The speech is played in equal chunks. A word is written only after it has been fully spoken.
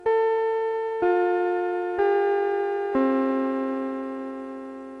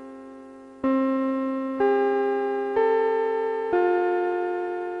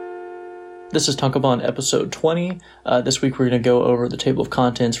This is Tankobon episode 20. This week we're going to go over the table of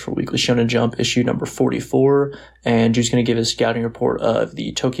contents for Weekly Shonen Jump issue number 44, and Jude's going to give his scouting report of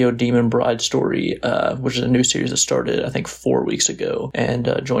the Tokyo Demon Bride story, which is a new series that started, I think, 4 weeks ago. And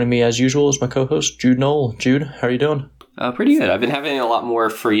joining me as usual is my co-host, Jude Knoll. Jude, how are you doing? Pretty good. I've been having a lot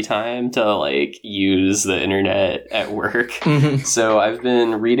more free time to use the internet at work. So I've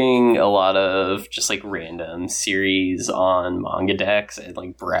been reading a lot of just random series on manga decks and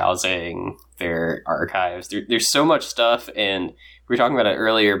browsing their archives. There's so much stuff, and we were talking about it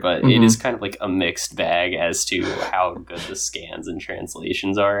earlier, but it is kind of a mixed bag as to how good the scans and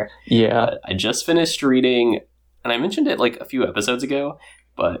translations are. Yeah. I just finished reading, and I mentioned it a few episodes ago,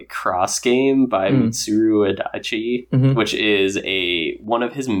 but Cross Game by Mitsuru Adachi, which is one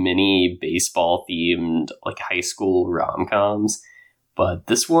of his mini baseball themed high school rom-coms. But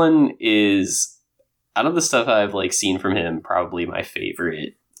this one is, out of the stuff I've seen from him, probably my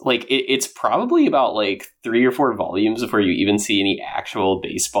favorite. It's probably about 3 or 4 volumes before you even see any actual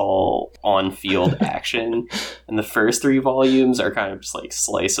baseball on field action. And the first 3 volumes are kind of just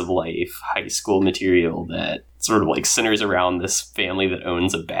slice of life high school material that sort of centers around this family that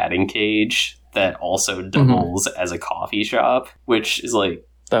owns a batting cage that also doubles as a coffee shop, which is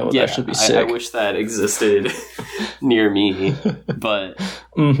that would actually be sick. I wish that existed near me. But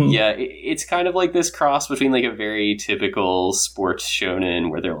yeah, it's kind of this cross between a very typical sports shonen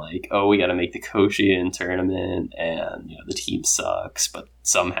where they're oh, we got to make the Koshien tournament and the team sucks, but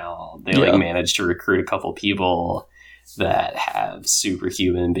somehow they manage to recruit a couple people that have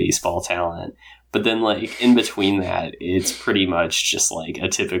superhuman baseball talent. But then, in between that, it's pretty much just, a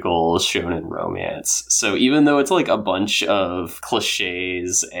typical shonen romance. So even though it's, a bunch of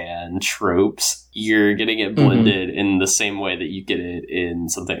cliches and tropes, you're getting it blended in the same way that you get it in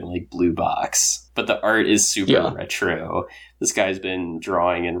something like Blue Box. But the art is super retro. This guy's been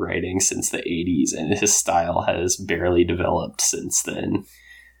drawing and writing since the 80s, and his style has barely developed since then.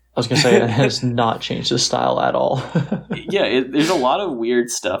 I was going to say, it has not changed his style at all. Yeah, there's a lot of weird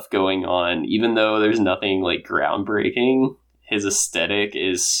stuff going on. Even though there's nothing groundbreaking, his aesthetic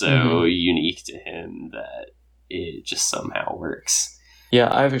is so unique to him that it just somehow works. Yeah,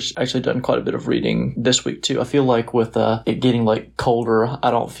 I've actually done quite a bit of reading this week, too. I feel with it getting, colder,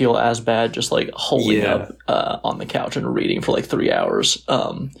 I don't feel as bad just, holding up on the couch and reading for, 3 hours.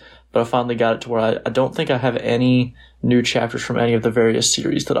 But I finally got it to where I don't think I have any new chapters from any of the various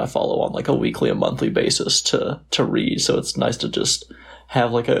series that I follow on a weekly and monthly basis to read. So it's nice to just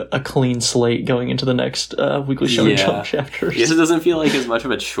have a clean slate going into the next Weekly Shonen Jump chapters. Yes, it doesn't feel as much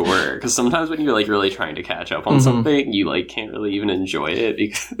of a chore, because sometimes when you're really trying to catch up on something, you can't really even enjoy it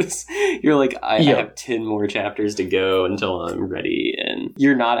because you're I have 10 more chapters to go until I'm ready, and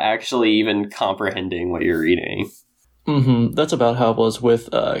you're not actually even comprehending what you're reading. That's about how it was with,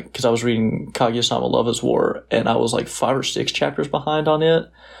 because I was reading Kaguya-sama Love is War, and I was 5 or 6 chapters behind on it,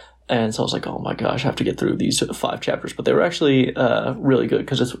 and so I was oh my gosh, I have to get through these 5 chapters, but they were actually really good,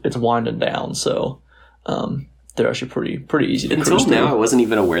 because it's winding down, so they're actually pretty easy to cruise through. Until now, I wasn't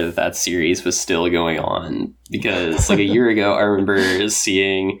even aware that series was still going on, because a year ago, I remember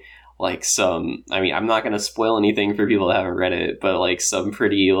seeing some, I'm not going to spoil anything for people that haven't read it, but some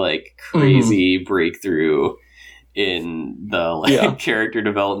pretty crazy breakthrough in the character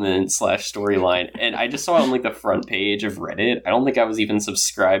development / storyline, and I just saw it on the front page of Reddit. I don't think I was even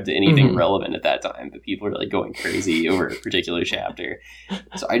subscribed to anything relevant at that time, but people are going crazy over a particular chapter,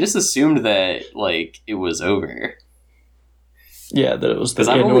 so I just assumed that it was over. Yeah, that it was, because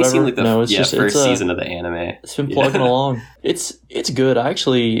I've only seen the first season of the anime. It's been plugging along. It's good.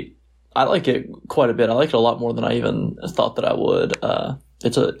 I like it quite a bit. I like it a lot more than I even thought that I would.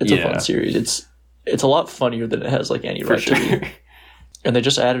 It's a fun series. It's a lot funnier than it has any right to be. And they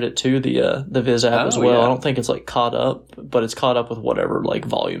just added it to the Viz app as well. Yeah. I don't think it's caught up, but it's caught up with whatever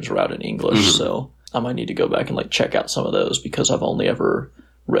volumes are out in English. So I might need to go back and check out some of those, because I've only ever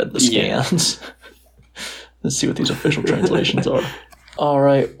read the scans. Let's see what these official translations are. All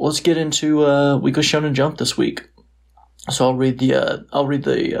right, let's get into Weekly Shonen Jump this week. So I'll read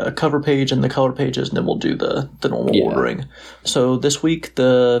the cover page and the color pages, and then we'll do the normal ordering. So this week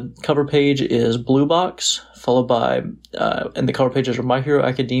the cover page is Blue Box, followed by and the cover pages are My Hero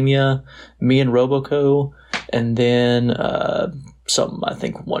Academia, Me and Roboco, and then some, I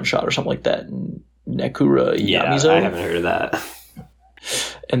think, one shot or something like that, Nekura Yamizo. I haven't heard of that.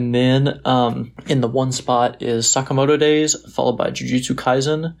 And then in the one spot is Sakamoto Days, followed by Jujutsu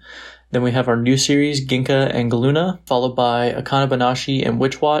Kaisen. Then we have our new series, Ginka and Galuna, followed by Akane Banashi and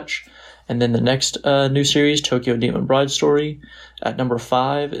Witch Watch. And then the next new series, Tokyo Demon Bride Story. At number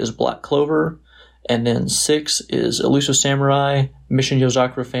 5 is Black Clover. And then 6 is Elusive Samurai, Mission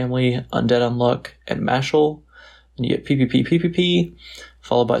Yozakura Family, Undead Unluck, and Mashal. And you get PPP,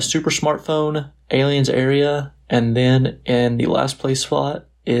 followed by Super Smartphone, Aliens Area, and then in the last place spot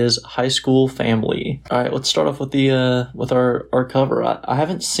is High School Family. All right, let's start off with the with our cover. I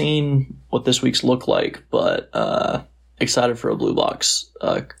haven't seen what this week's look like, but excited for a blue box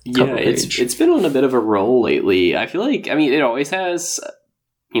cover page. It's been on a bit of a roll lately. I feel like, I mean, it always has,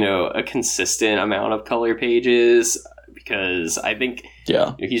 you know, a consistent amount of color pages, because I think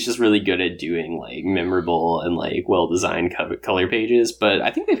he's just really good at doing like memorable and like well-designed color pages. But I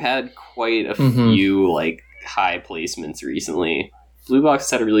think they've had quite a few like high placements recently. Blue Box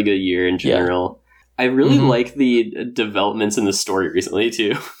has had a really good year in general. I really like the developments in the story recently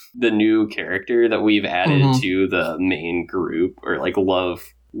too. The new character that we've added to the main group, or like love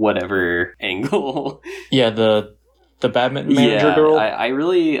whatever angle. Yeah, the badminton manager girl.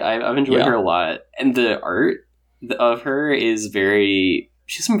 I've enjoyed her a lot, and the art of her is she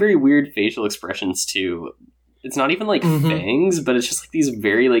has some very weird facial expressions too. It's not even like fangs, but it's just like these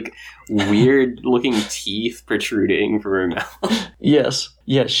very like weird looking teeth protruding from her mouth. Yes.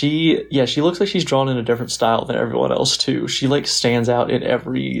 Yeah, she looks like she's drawn in a different style than everyone else too. She like stands out in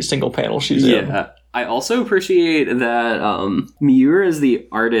every single panel she's in. Yeah. I also appreciate that Miura is the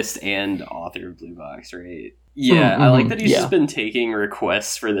artist and author of Blue Box, right? Yeah, I like that he's just been taking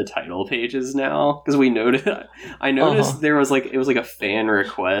requests for the title pages now, because I noticed there was like, it was like a fan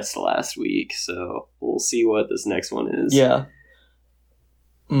request last week, so we'll see what this next one is. Yeah.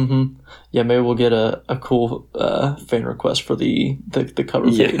 Yeah, maybe we'll get a cool fan request for the cover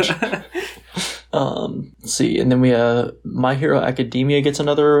page. Let's see, and then we have My Hero Academia gets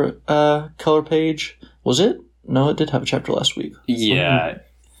another color page. Was it? No, it did have a chapter last week. Yeah.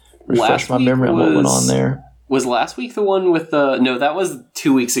 Refresh my memory on what went on there. Was last week the one with the... No, that was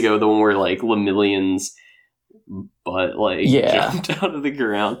 2 weeks ago, the one where, like, Lemillion's butt, like, jumped out of the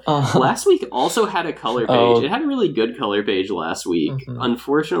ground. Last week also had a color page. It had a really good color page last week.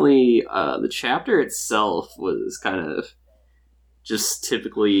 Unfortunately, the chapter itself was kind of just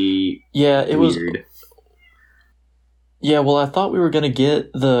typically weird. Yeah, well, I thought we were going to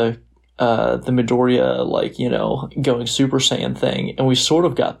get the Midoriya, like, you know, going Super Saiyan thing, and we sort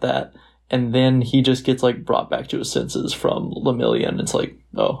of got that. And then he just gets, like, brought back to his senses from Lemillion. It's like,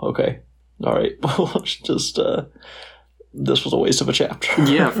 oh, okay. All right. Just, this was a waste of a chapter.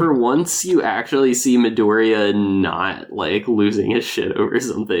 Yeah, for once you actually see Midoriya not, like, losing his shit over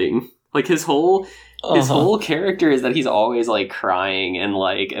something. Like, his whole character is that he's always, like, crying and,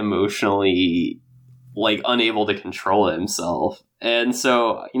 like, emotionally, like, unable to control himself. And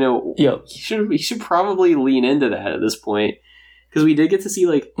so, you know, he should probably lean into that at this point. Because we did get to see,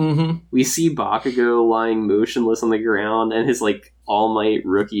 like, we see Bakugo lying motionless on the ground, and his, like, All Might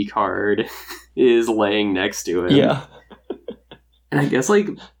rookie card is laying next to him. Yeah. And I guess, like...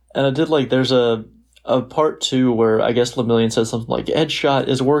 And I did, like, there's a part 2 where I guess Lemillion says something like, Edgeshot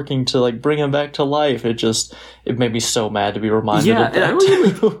is working to, like, bring him back to life. It made me so mad to be reminded of that. Yeah, and I don't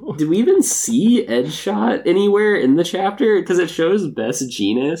even, like, did we even see Edgeshot anywhere in the chapter? Because it shows Best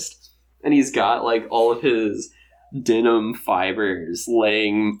Jeanist, and he's got, like, all of his... denim fibers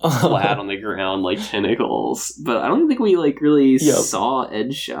laying flat on the ground like tentacles, but I don't think we like really saw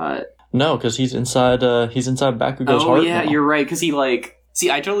Edgeshot. No, because he's inside Bakugo's heart. Oh yeah, now. You're right. Because he like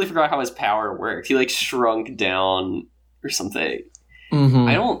I totally forgot how his power worked. He like shrunk down or something.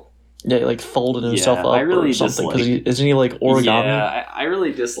 I don't. Yeah, he like folded himself up or something. Because isn't he like origami? Yeah, I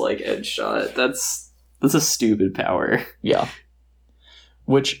really dislike Edgeshot. That's a stupid power. Yeah,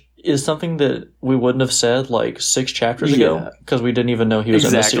 which is something that we wouldn't have said like 6 chapters ago, because we didn't even know he was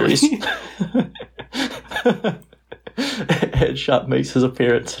in the series. Edgeshot makes his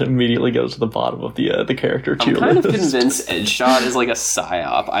appearance and immediately goes to the bottom of the character tier list. I'm kind of convinced Edgeshot is like a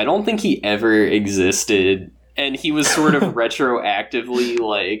psyop. I don't think he ever existed, and he was sort of retroactively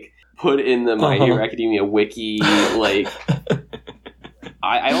like put in the My Hero Academia wiki. Like,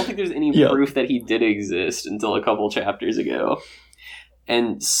 I don't think there's any proof that he did exist until a couple chapters ago.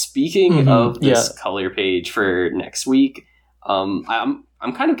 And speaking of this color page for next week, I'm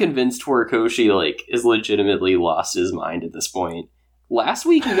kind of convinced Horikoshi like is legitimately lost his mind at this point. Last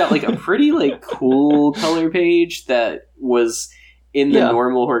week we got like a pretty like cool color page that was in the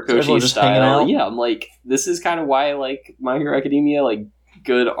normal Horikoshi style. Yeah, I'm like, this is kind of why I like My Hero Academia, like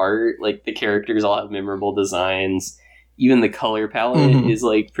good art, like the characters all have memorable designs. Even the color palette is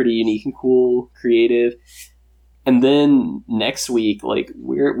like pretty unique and cool, creative. And then next week, like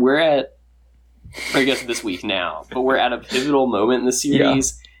we're at, I guess this week now, but we're at a pivotal moment in the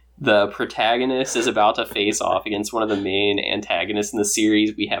series. The protagonist is about to face off against one of the main antagonists in the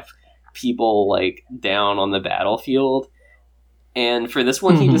series. We have people like down on the battlefield, And for this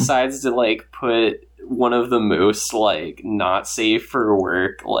one, he decides to like put one of the most like not safe for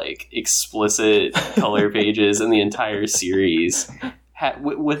work, like explicit color pages in the entire series,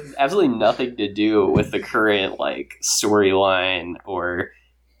 with absolutely nothing to do with the current like storyline or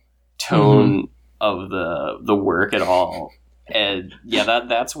tone of the work at all. And yeah,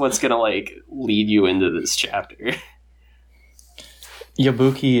 that's what's gonna like lead you into this chapter.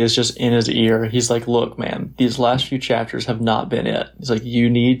 Yabuki is just in his ear. He's like, "Look, man, these last few chapters have not been it." He's like, "You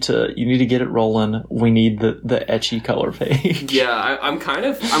need to get it rolling. We need the ecchi color page." Yeah, I'm kind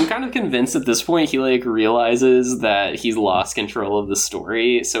of convinced at this point he like realizes that he's lost control of the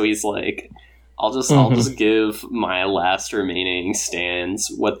story. So he's like, "I'll just give my last remaining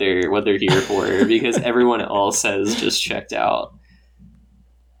stands what they're here for because everyone else has just checked out."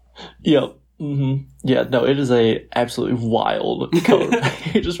 Yep. Yeah, no, it is a absolutely wild color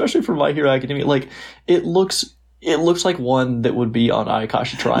page, especially for My Hero Academia. Like, it looks like one that would be on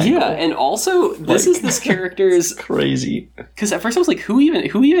Ayakashi Triangle. Yeah, and also this is this character's crazy. Because at first I was like, who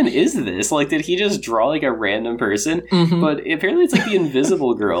even is this? Like, did he just draw like a random person? But apparently it's like the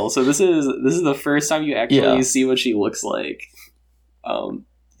Invisible Girl. So this is the first time you actually see what she looks like.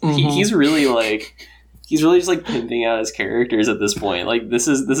 He's really like. He's really just like pimping out his characters at this point. Like this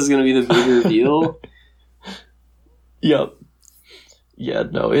is going to be the big reveal. Yep. Yeah.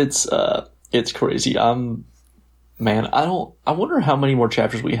 No, it's crazy. I wonder how many more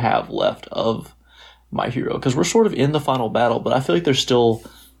chapters we have left of My Hero, because we're sort of in the final battle, but I feel like there's still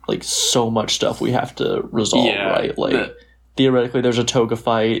like so much stuff we have to resolve. Right? Like theoretically, there's a Toga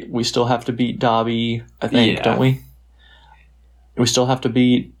fight. We still have to beat Dabi, I think, don't we? We still have to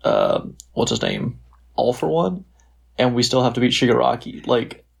beat what's his name? All for One, and we still have to beat Shigaraki.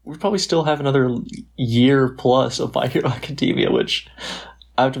 Like, we probably still have another year plus of My Hero Academia, which,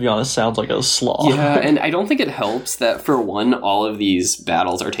 I have to be honest, sounds like a slog. Yeah, and I don't think it helps that, for one, all of these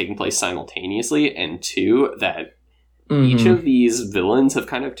battles are taking place simultaneously, and two, that each of these villains have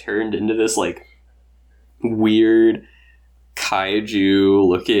kind of turned into this, like, weird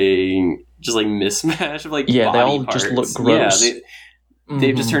kaiju-looking, just, like, mismatch of, like, body they all parts. just look gross. Yeah,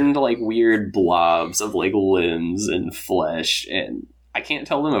 they've just turned into like weird blobs of like limbs and flesh, and I can't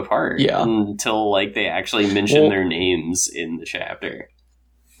tell them apart until like they actually mention their names in the chapter.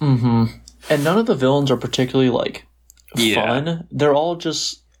 And none of the villains are particularly like fun. They're all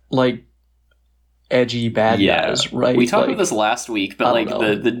just like edgy bad guys, right? We talked like, about this last week, but like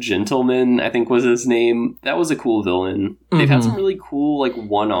the gentleman, I think was his name. That was a cool villain. They've had some really cool like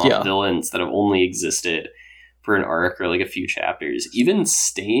one-off villains that have only existed for an arc or like a few chapters. Even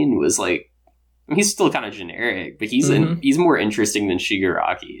Stain was like, he's still kind of generic, but he's more interesting than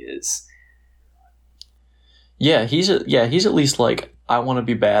Shigaraki is. Yeah, he's at least like, I want to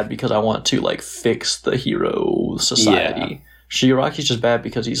be bad because I want to like fix the hero society. Shigaraki's just bad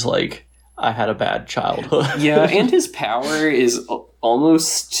because he's like, I had a bad childhood. Yeah, and his power is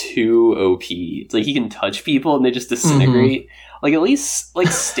almost too OP. It's like he can touch people and they just disintegrate. Like, at least, like,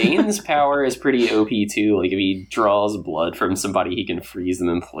 Stain's power is pretty OP, too. Like, if he draws blood from somebody, he can freeze them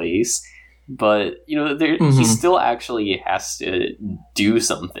in place. But, you know, he still actually has to do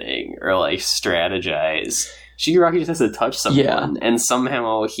something or, like, strategize. Shigaraki just has to touch someone, and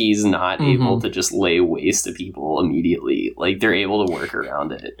somehow he's not able to just lay waste to people immediately. Like, they're able to work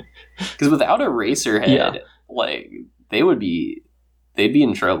around it. Because without Eraserhead, like, they'd be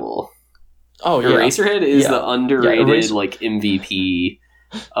in trouble. Oh, yeah. Eraserhead is the underrated like MVP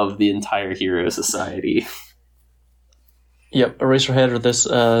of the entire hero society. Yep, Eraserhead or this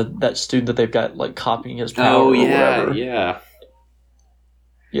that student that they've got like copying his power. Oh yeah, or whatever.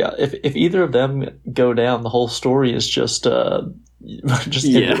 yeah. If either of them go down, the whole story is just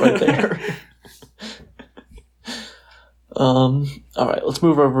ended right there. All right, let's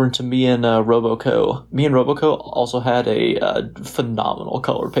move over into Me and Roboco. Me and Roboco also had a phenomenal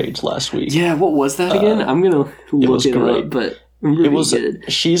color page last week. Yeah, what was that again? I'm gonna look it up, but really it was good.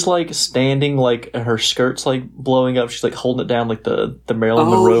 She's like standing, like her skirt's like blowing up. She's like holding it down, like the Marilyn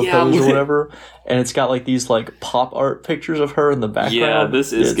Monroe pose or whatever. And it's got like these like pop art pictures of her in the background. Yeah,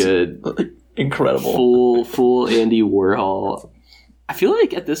 this is good. Incredible. Full Andy Warhol. I feel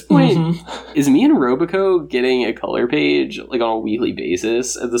like at this point, is Me and Roboco getting a color page like on a weekly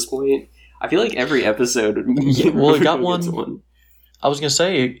basis at this point? I feel like every episode. It got one. I was gonna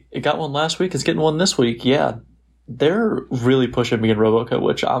say it got one last week. It's getting one this week. Yeah, they're really pushing Me and Roboco,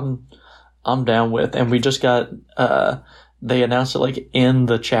 which I'm down with. And we just got they announced it like in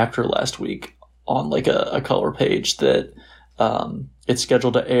the chapter last week on like a color page that It's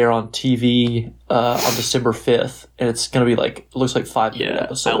scheduled to air on TV on December 5th, and it's going to be like, it looks like 5-minute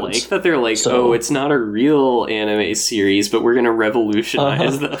episodes. I like that they're like, it's not a real anime series, but we're going to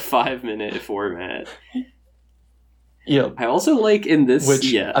revolutionize the 5-minute format. Yep. I also like in this,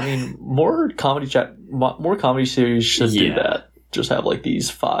 I mean, more comedy series should do that. Just have like these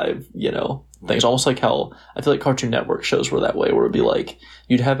 5, things. Almost like how I feel like Cartoon Network shows were that way, where it'd be like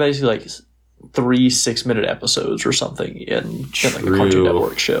you'd have basically like 3 6-minute episodes or something in like a Cartoon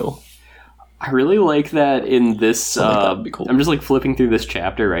Network show. I really like that in this. That'd be cool. I'm just like flipping through this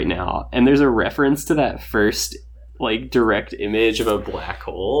chapter right now, and there's a reference to that first like direct image of a black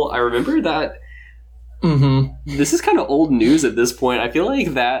hole. I remember that. Mm-hmm. This is kind of old news at this point. I feel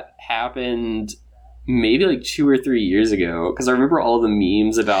like that happened maybe like 2 or 3 years ago, because I remember all the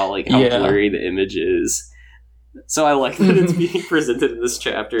memes about like how blurry the image is. So I like that it's being presented in this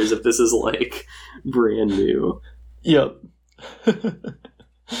chapter as if this is like brand new. Yep.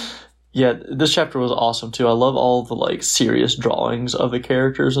 Yeah, this chapter was awesome too. I love all the like serious drawings of the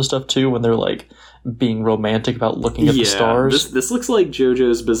characters and stuff too, when they're like being romantic about looking at the stars. This looks like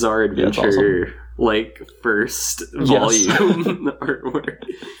JoJo's Bizarre Adventure, like first volume artwork.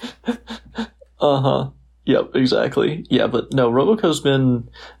 Yep, exactly. Yeah, but no, Roboco's been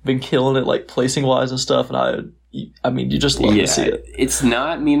killing it, like placing wise and stuff, and I mean, you just love to see it. It's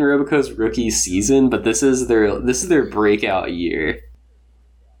not Me and Roboco's rookie season, but this is their breakout year.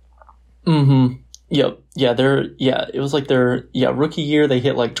 Mm-hmm. Yep. Yeah, it was like their rookie year. They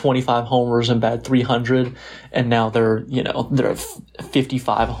hit like 25 homers and batted 300, and now they're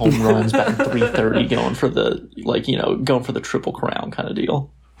 55 home runs, batting 330, going for the Triple Crown kind of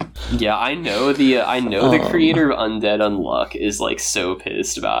deal. Yeah, I know the creator of Undead Unluck is like so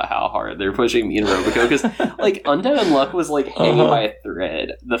pissed about how hard they're pushing Me and Roboco, because like Undead Unluck was like hanging by a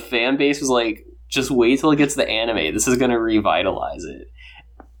thread. The fan base was like, just wait till it gets the anime. This is gonna revitalize it.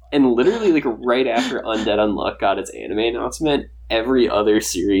 And literally, like right after Undead Unluck got its anime announcement, every other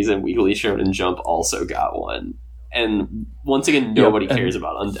series in Weekly Shonen Jump also got one. And once again, nobody cares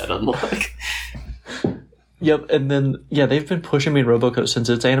about Undead Unluck. Yep, and then they've been pushing Me and Roboco since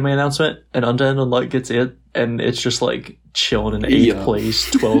its anime announcement, and Undead Unluck gets it, and it's just like chilling in 8th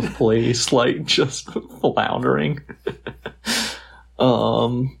place, 12th place, like just floundering.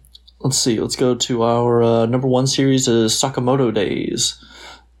 Let's see. Let's go to our number 1 series is Sakamoto Days.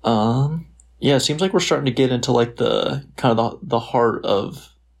 It seems like we're starting to get into like the kind of the heart of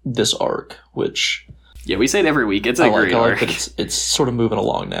this arc, which we say it every week. It's a great arc. It's sort of moving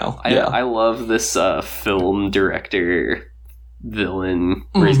along now. I love this film director villain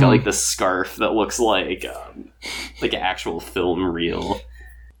where he's got like the scarf that looks like an actual film reel.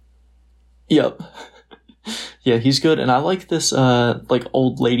 Yep. Yeah, he's good, and I like this like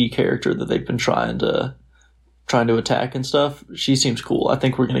old lady character that they've been trying to attack and stuff. She seems cool. I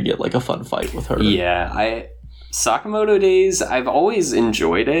think we're gonna get like a fun fight with her. Yeah, Sakamoto Days, I've always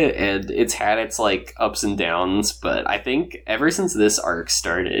enjoyed it, and it's had its like ups and downs, but I think ever since this arc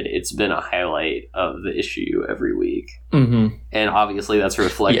started, it's been a highlight of the issue every week. Mm-hmm. And obviously that's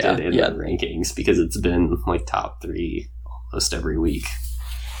reflected in the rankings, because it's been like top 3 almost every week.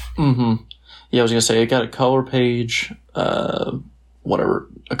 Mm-hmm. Yeah, I was gonna say, it got a color page a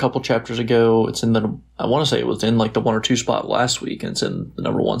couple chapters ago. It's in I want to say it was in like the 1 or 2 spot last week, and it's in the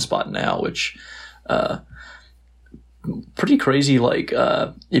number 1 spot now, which pretty crazy. Like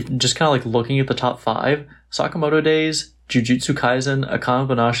if just kind of like looking at the top 5, Sakamoto Days, Jujutsu Kaisen, Akane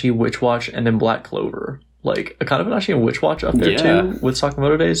Banashi, Witch Watch, and then Black Clover. Like Akane Banashi and Witch Watch up there too with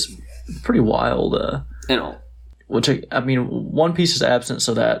Sakamoto Days. Pretty wild. Which I mean, One Piece is absent,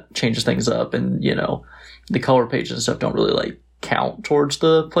 so that changes things up, and the color pages and stuff don't really like count towards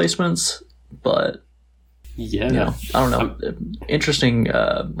the placements, but I don't know. Interesting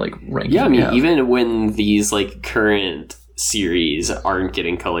like ranking. Yeah, I mean, even when these like current series aren't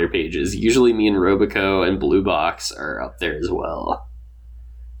getting color pages, usually Me and Roboco and Blue Box are up there as well.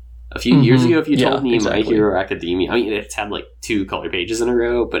 A few years ago, if you told me My Hero Academia, I mean, it's had like 2 color pages in a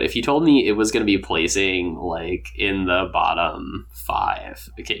row, but if you told me it was going to be placing like in the bottom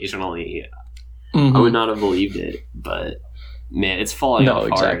 5 occasionally, I would not have believed it. But man, it's falling off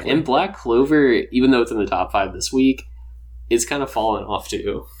hard. And Black Clover, even though it's in the top 5 this week, it's kind of fallen off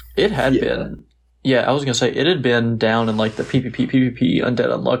too. It had been. Yeah, I was going to say, it had been down in like the PvP Undead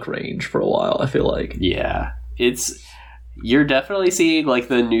Unluck range for a while, I feel like. Yeah, you're definitely seeing like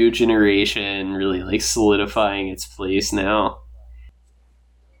the new generation really like solidifying its place now.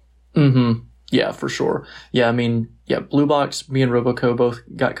 Mm-hmm. Yeah, for sure. Yeah, I mean, Blue Box, Me and Roboco both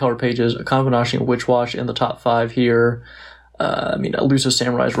got color pages. Akane Banashi and Witch Watch in the top 5 here. I mean, Elusive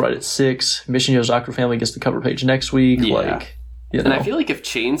Samurai's right at 6. Mission Yozaku Family gets the cover page next week. Yeah. Like, You know? And I feel like if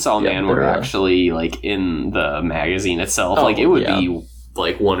Chainsaw Man were actually like in the magazine itself, like it would be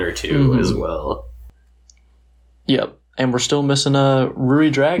like 1 or 2 as well. Yep. And we're still missing a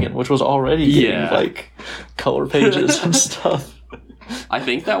Ruri Dragon, which was already getting like color pages and stuff. I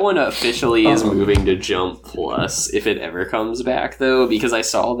think that one officially is moving to Jump Plus if it ever comes back, though, because I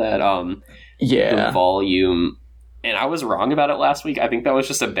saw that the volume, and I was wrong about it last week. I think that was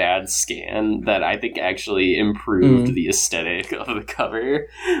just a bad scan that I think actually improved the aesthetic of the cover.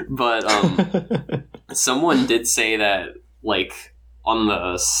 But someone did say that, like, on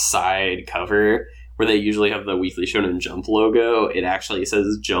the side cover, where they usually have the Weekly Shonen Jump logo, it actually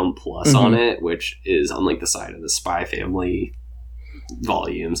says Jump Plus on it, which is on, like, the side of the Spy Family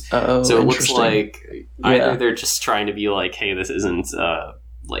volumes. So it looks like either they're just trying to be like, hey, this isn't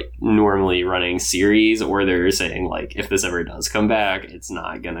like normally running series, or they're saying like, if this ever does come back, it's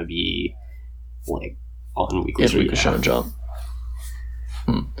not gonna be like on Weekly Shonen Jump.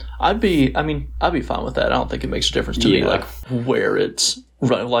 I'd be fine with that. I don't think it makes a difference to me like where it's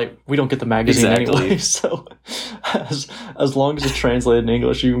run. Like, we don't get the magazine anyway, so as long as it's translated in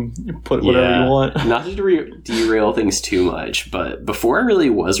English, you put whatever you want. Not to derail things too much, but before I really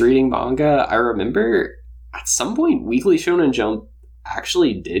was reading manga, I remember at some point Weekly Shonen Jump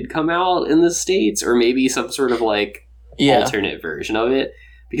actually did come out in the States, or maybe some sort of like alternate version of it.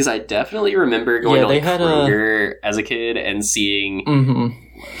 Because I definitely remember going to like Kroger as a kid and seeing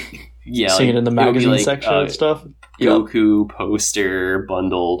seeing it in the magazine section and stuff. Goku poster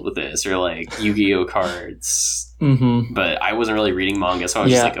bundled with this, or like Yu-Gi-Oh cards. But I wasn't really reading manga, so I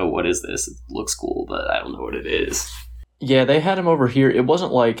was just like, oh, what is this? It looks cool, but I don't know what it is. Yeah, they had them over here. It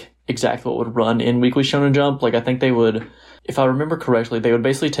wasn't like exactly what would run in Weekly Shonen Jump. Like, I think they would, if I remember correctly, they would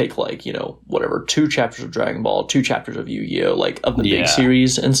basically take like, you know, whatever, 2 chapters of Dragon Ball, 2 chapters of Yu-Gi-Oh, like of the big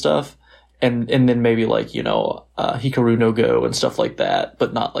series and stuff. And then maybe like, you know, Hikaru no Go and stuff like that,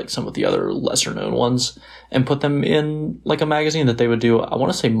 but not like some of the other lesser known ones, and put them in like a magazine that they would do, I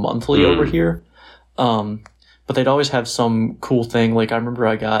want to say monthly over here. But they'd always have some cool thing. Like, I remember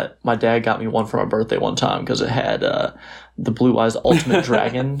my dad got me one for my birthday one time because it had the Blue Eyes Ultimate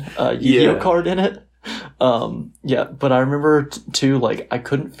Dragon Yu-Gi-Oh card in it. But I remember too, like, I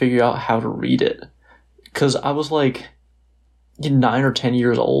couldn't figure out how to read it because I was like 9 or 10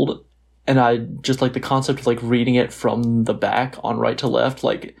 years old, and I just like the concept of like reading it from the back on right to left,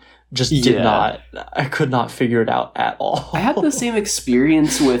 like, just I could not figure it out at all. I had the same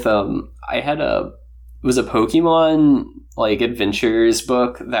experience with it was a Pokemon like adventures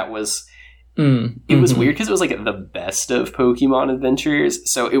book that was it was weird because it was like the best of Pokemon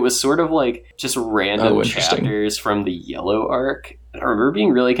adventures, so it was sort of like just random chapters from the Yellow arc. I remember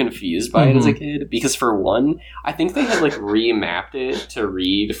being really confused by it as a kid because, for one, I think they had like remapped it to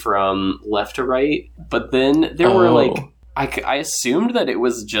read from left to right, but then there were like I assumed that it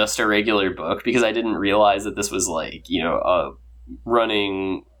was just a regular book because I didn't realize that this was like, you know, a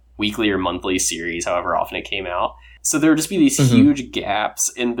running weekly or monthly series, however often it came out. So there would just be these huge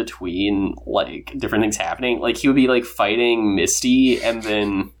gaps in between like different things happening. Like, he would be like fighting Misty, and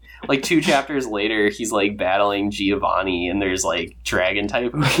then like 2 chapters later he's like battling Giovanni, and there's like dragon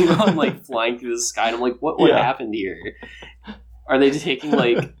type Pokemon like flying through the sky, and I'm like, what happened here? Are they taking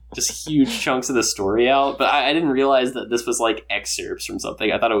like just huge chunks of the story out? But I didn't realize that this was like excerpts from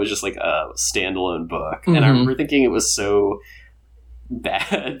something. I thought it was just like a standalone book. And I remember thinking it was so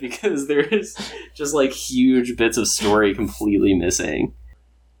bad because there is just like huge bits of story completely missing.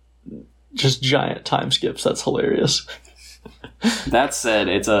 Just giant time skips. That's hilarious. That said,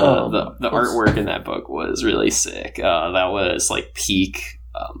 it's the artwork in that book was really sick. That was like peak.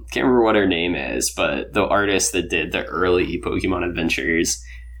 Can't remember what her name is, but the artist that did the early Pokemon Adventures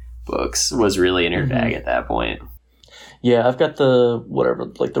books was really in her bag at that point. Yeah, I've got the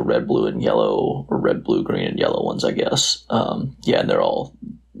whatever, like the red, blue, and yellow, or red, blue, green, and yellow ones, I guess. And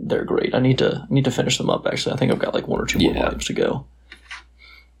they're great. I need to finish them up. Actually, I think I've got like 1 or 2 more volumes to go.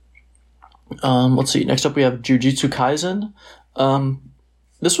 Let's see. Next up, we have Jujutsu Kaisen.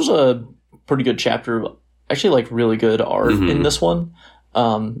 This was a pretty good chapter. Actually, like really good art in this one.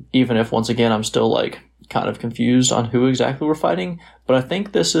 Even if once again I'm still like kind of confused on who exactly we're fighting. But I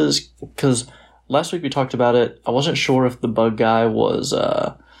think this is because last week we talked about it. I wasn't sure if the bug guy was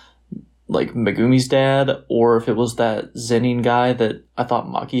like Megumi's dad, or if it was that Zenin guy that I thought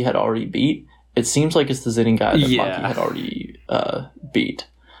Maki had already beat. It seems like it's the Zenin guy that Maki had already beat.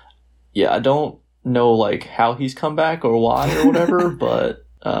 Yeah, I don't know like how he's come back or why or whatever, but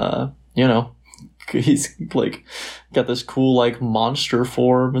you know, he's like got this cool like monster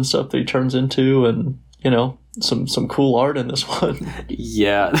form and stuff that he turns into, and some cool art in this one.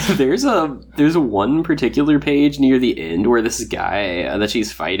 Yeah, there's a one particular page near the end where this guy that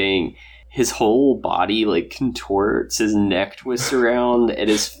she's fighting, his whole body like contorts, his neck twists around, and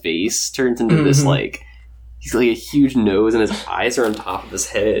his face turns into this like, he's like a huge nose and his eyes are on top of his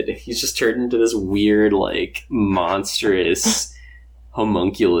head. He's just turned into this weird like monstrous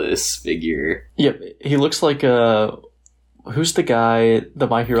homunculus figure. Yep, he looks like who's the guy, the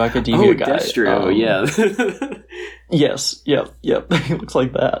My Hero Academia guy? Destro, yeah. Yes, yep. He looks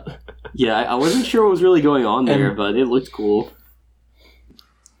like that. Yeah, I wasn't sure what was really going on there, but it looked cool.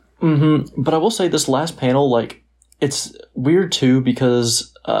 But I will say this last panel, like, it's weird too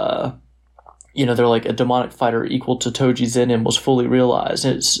because, they're like a demonic fighter equal to Toji Zenin was fully realized.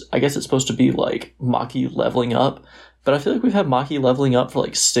 And I guess it's supposed to be like Maki leveling up. But I feel like we've had Maki leveling up for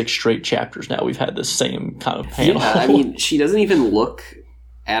like 6 straight chapters now. We've had the same kind of panel. Yeah, I mean, she doesn't even look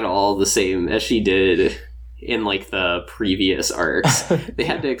at all the same as she did in like the previous arcs. They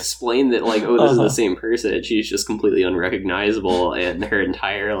had to explain that like, oh, this is the same person. She's just completely unrecognizable, and her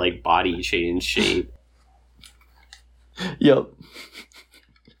entire like body changed shape. Yep.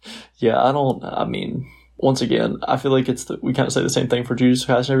 Yeah, once again, I feel like we kind of say the same thing for Jujutsu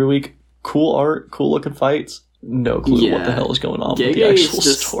Kaisen every week. Cool art, cool looking fights. No clue what the hell is going on with the actual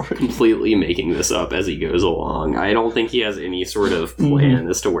story. Completely making this up as he goes along. I don't think he has any sort of plan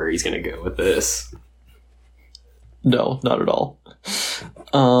as to where he's going to go with this. No, not at all.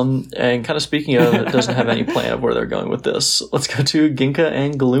 And kind of speaking of, it doesn't have any plan of where they're going with this. Let's go to Ginka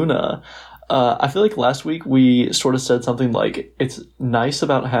and Galuna. I feel like last week we sort of said something like, it's nice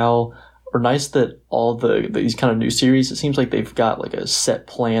that all these kind of new series, it seems like they've got like a set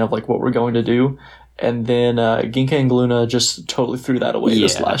plan of like what we're going to do. And then Ginka and Galuna just totally threw that away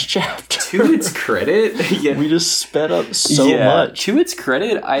this last chapter. To its credit, we just sped up so much. To its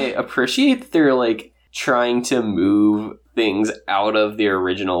credit, I appreciate that they're like trying to move things out of the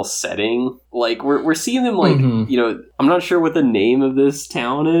original setting. Like we're seeing them like I'm not sure what the name of this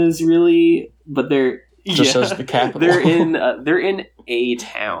town is really, but they're just as the capital. they're in a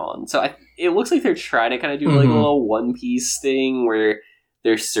town, so it looks like they're trying to kind of do like a little One Piece thing where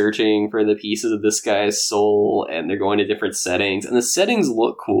they're searching for the pieces of this guy's soul, and they're going to different settings. And the settings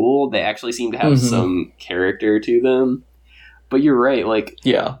look cool. They actually seem to have some character to them. But you're right, like,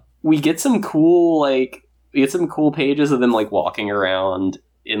 we get some cool pages of them, like, walking around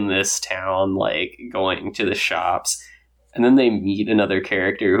in this town, like, going to the shops. And then they meet another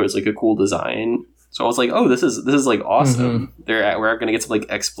character who has, like, a cool design. So I was like, oh, this is like, awesome. We're going to get some,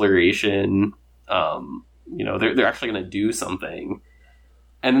 like, exploration. They're actually going to do something.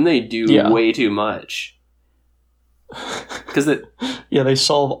 And then they do way too much. Because they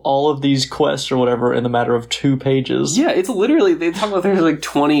solve all of these quests or whatever in the matter of 2 pages. Yeah, it's literally, they talk about there's like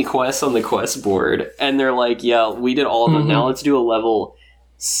 20 quests on the quest board. And they're like, yeah, we did all of them. Now let's do a level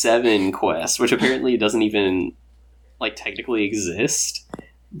 7 quest, which apparently doesn't even like technically exist.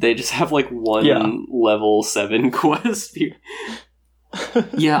 They just have like one level 7 quest.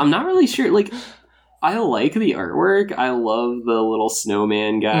 Yeah, I'm not really sure. Like, I like the artwork. I love the little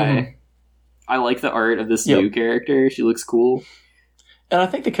snowman guy. I like the art of this new character. She looks cool. And I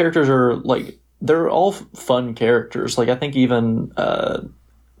think the characters are, like, they're all fun characters. Like, I think even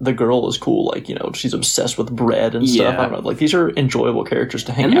the girl is cool. Like, she's obsessed with bread and stuff. I don't know. Like, these are enjoyable characters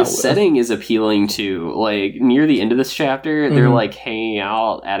to hang out with. And the setting is appealing, too. Like, near the end of this chapter, they're, like, hanging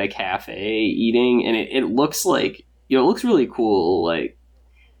out at a cafe, eating. And it looks like, it looks really cool. Like,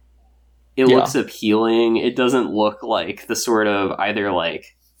 it looks appealing. It doesn't look like the sort of either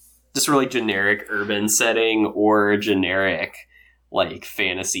like just really generic urban setting or generic like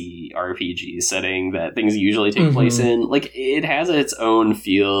fantasy RPG setting that things usually take place in. Like, it has its own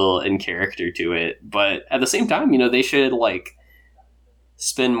feel and character to it, but at the same time, they should like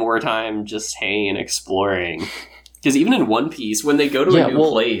spend more time just hanging and exploring. Because even in One Piece, when they go to a new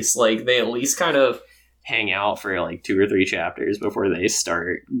place, like they at least kind of hang out for like 2 or 3 chapters before they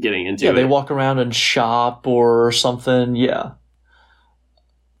start getting into it. Yeah, they walk around and shop or something. Yeah,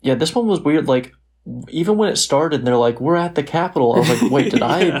 this one was weird. Like, even when it started and they're like, we're at the capital, I was like, wait, did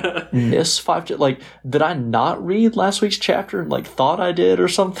I miss 5? Like, did I not read last week's chapter and like thought I did or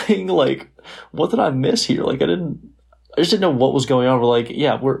something? Like, what did I miss here? Like, I just didn't know what was going on. We're like,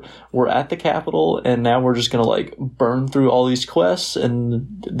 yeah, we're at the capital, and now we're just gonna like burn through all these quests,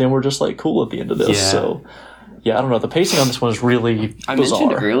 and then we're just like cool at the end of this. Yeah. So, yeah, I don't know. The pacing on this one is really bizarre. I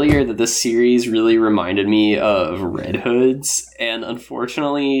mentioned earlier that this series really reminded me of Red Hood's, and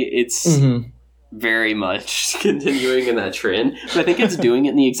unfortunately, it's very much continuing in that trend. But I think it's doing it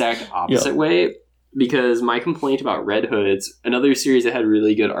in the exact opposite way. because my complaint about Red Hoods, another series that had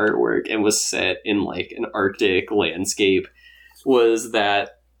really good artwork and was set in like an Arctic landscape, was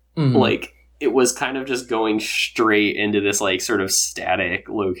that like it was kind of just going straight into this like sort of static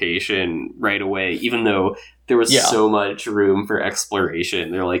location right away, even though there was so much room for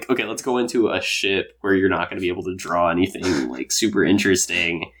exploration. They're like, okay, let's go into a ship where you're not going to be able to draw anything like super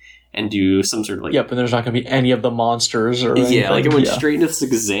interesting and do some sort of like... Yep, and there's not going to be any of the monsters or anything. Yeah, like it went straight into this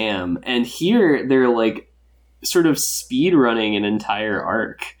exam. And here they're like sort of speed running an entire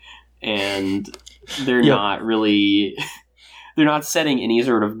arc, and they're not really... They're not setting any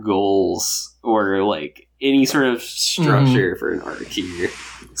sort of goals or like any sort of structure for an arc here.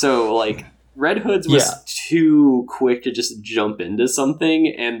 So like Red Hoods was too quick to just jump into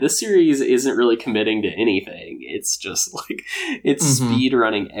something, and this series isn't really committing to anything. It's just like it's speed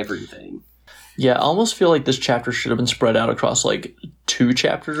running everything. Yeah, I almost feel like this chapter should have been spread out across like 2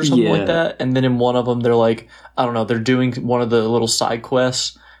 chapters or something like that. And then in one of them, they're like, I don't know, they're doing one of the little side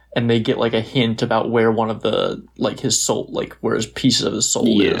quests, and they get like a hint about where one of the like his soul, like where his pieces of his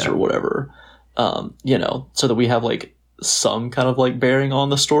soul is or whatever. You know, so that we have like some kind of like bearing on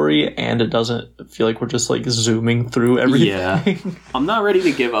the story, and it doesn't feel like we're just like zooming through everything. Yeah. I'm not ready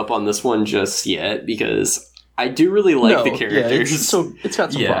to give up on this one just yet, because I do really like the characters. It's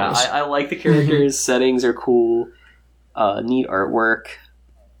got some promise. I like the characters. Settings are cool. Neat artwork.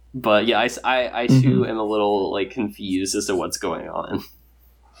 But yeah, I too am a little like confused as to what's going on.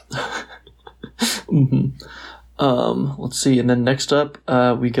 Let's see, and then next up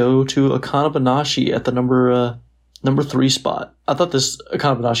we go to Akana Banashi at the number 3 spot. I thought this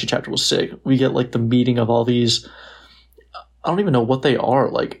Akana Banashi chapter was sick. We get like the meeting of all these, I don't even know what they are,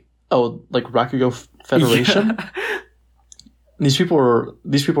 like Rakugo Federation. These people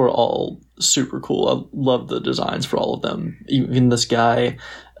are all super cool. I love the designs for all of them. Even this guy,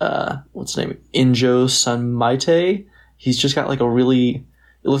 what's his name, Injo Sanmaite, he's just got like a really...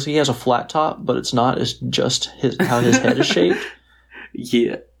 It looks like he has a flat top, but it's not. It's just how his head is shaped.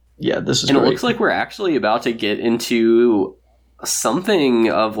 Yeah. Yeah, this is and great. It looks like we're actually about to get into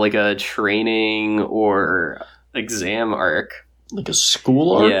something of like a training or exam arc. Like a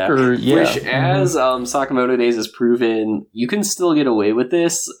school arc? Which, as Sakamoto Days has proven, you can still get away with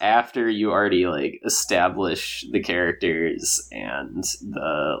this after you already like establish the characters and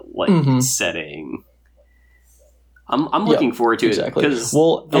the like setting. I'm looking forward to it because the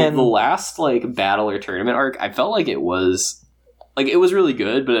last like battle or tournament arc, I felt like it was really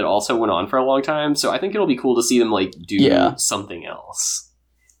good, but it also went on for a long time. So I think it'll be cool to see them like do something else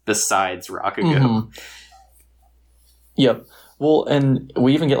besides Rakugo. Yep. Well, and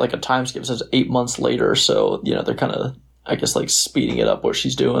we even get like a time skip. It says 8 months later, so you know they're kind of, I guess, like speeding it up what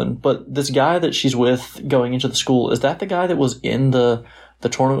she's doing. But this guy that she's with going into the school, is that the guy that was in the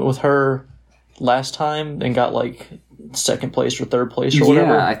tournament with her last time and got like second place or third place or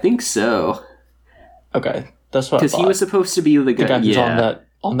whatever? Yeah, I think so. Okay, that's what I thought. Because he was supposed to be the guy who's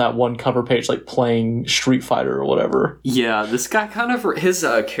on that one cover page, like playing Street Fighter or whatever. Yeah, this guy kind of, his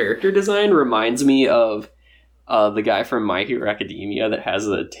character design reminds me of the guy from My Hero Academia that has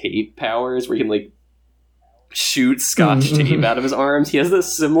the tape powers where he can like shoot scotch tape out of his arms. He has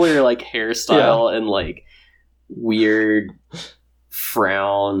this similar like hairstyle and like weird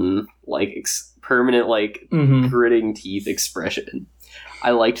frown, like permanent like gritting teeth expression.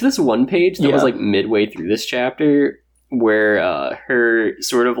 I liked this one page that was like midway through this chapter where her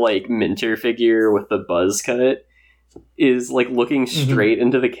sort of like mentor figure with the buzz cut is like looking straight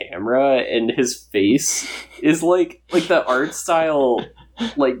into the camera, and his face is like the art style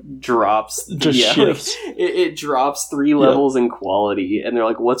like drops shifts. Like, it drops 3 levels in quality, and they're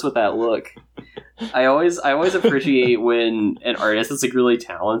like, what's with that look? I always appreciate when an artist that's like really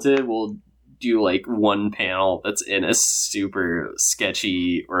talented will do like one panel that's in a super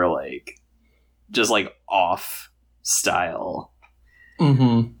sketchy or like just like off style.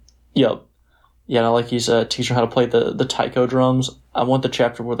 Yep. Yeah, and like he's teaching how to play the taiko drums. I want the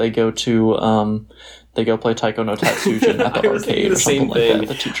chapter where they go to they go play Taiko no Tatsujin at the arcade or something like that.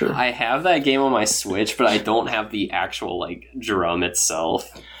 The teacher. I have that game on my Switch, but I don't have the actual like drum itself.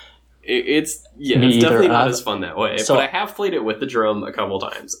 It's definitely not as fun that way. So, but I have played it with the drum a couple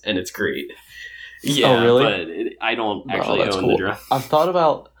times, and it's great. Yeah, oh, really? But I don't actually own the drum. I've thought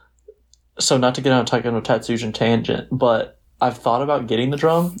about, so not to get on a Taiko no Tatsujin tangent, but I've thought about getting the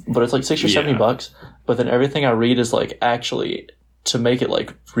drum, but it's like $60 or $70. But then everything I read is like, actually, to make it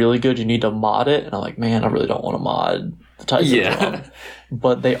like really good, you need to mod it. And I'm like, man, I really don't want to mod the Taiko drum.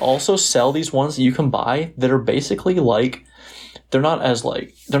 But they also sell these ones that you can buy that are basically like, they're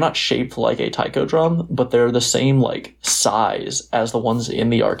not shaped like a taiko drum, but they're the same like size as the ones in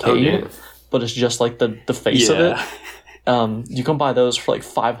the arcade. but it's just like the face of it. You can buy those for like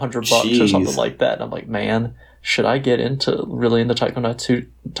 $500 or something like that. And I'm like, man, should I get really into Taiko no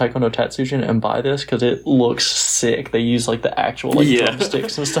Tatsujin and buy this? Because it looks sick. They use like the actual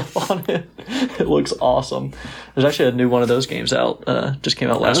drumsticks and stuff on it. It looks awesome. There's actually a new one of those games out. Just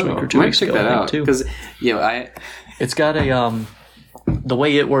came out last week or 2 weeks ago. I think, too. Because it's got a the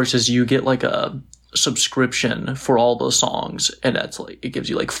way it works is you get like a subscription for all those songs, and that's like it gives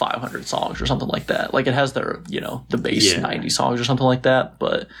you like 500 songs or something like that. Like it has their the base 90 songs or something like that,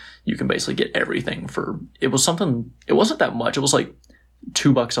 but you can basically get everything for it wasn't that much. It was like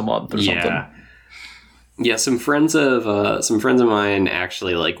 $2 a month or something. Yeah, some friends of mine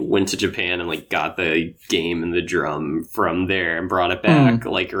actually like went to Japan and like got the game and the drum from there and brought it back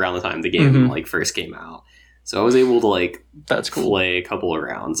like around the time the game like first came out. So I was able to like play a couple of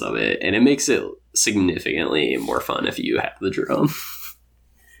rounds of it, and it makes it significantly more fun if you have the drum.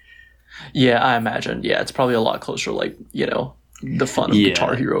 Yeah, I imagine. Yeah, it's probably a lot closer, like, the fun of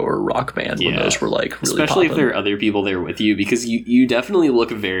Guitar Hero or Rock Band when those were like really especially poppin'. If there are other people there with you, because you definitely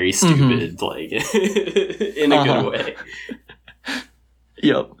look very stupid, like in a good way.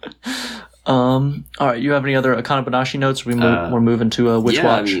 Yep. All right, you have any other Akane Banashi notes? We're moving to Witch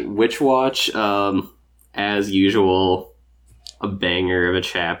Watch. Witch Watch, as usual, a banger of a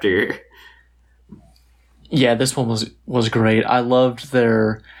chapter. Yeah, this one was great. I loved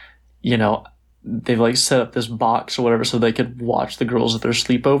their, they've like set up this box or whatever so they could watch the girls at their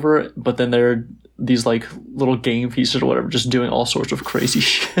sleepover, but then there are these like little game pieces or whatever just doing all sorts of crazy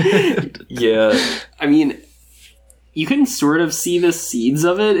shit. Yeah. I mean, you can sort of see the seeds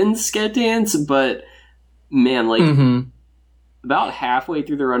of it in Sket Dance, but man, like about halfway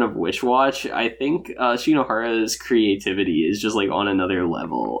through the run of Witch Watch, I think Shinohara's creativity is just like on another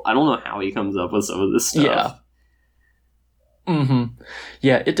level. I don't know how he comes up with some of this stuff. Yeah.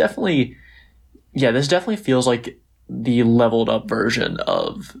 Yeah, it definitely... Yeah, this definitely feels like the leveled up version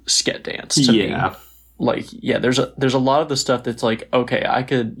of Sket Dance to me. Like, yeah, there's a lot of the stuff that's like, okay, I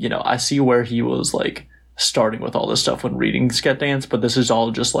could, I see where he was like starting with all this stuff when reading Sket Dance, but this is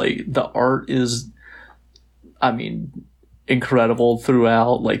all just like, the art is, I mean, incredible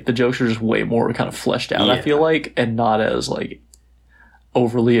throughout. Like, the jokes are just way more kind of fleshed out, I feel like, and not as like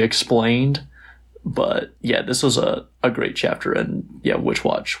overly explained. But yeah, this was a great chapter, and yeah, Witch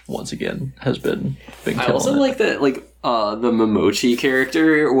Watch once again has been killing it. I also like that the Momochi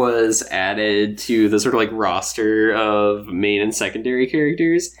character was added to the sort of like roster of main and secondary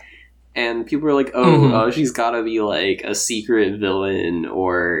characters, and people were like, she's got to be like a secret villain,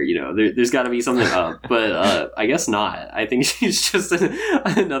 or there's got to be something up. But I guess not. I think she's just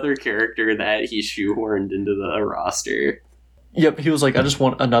another character that he shoehorned into the roster. Yep, he was like, I just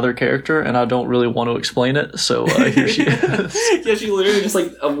want another character, and I don't really want to explain it, so here she is. Yeah, she literally just,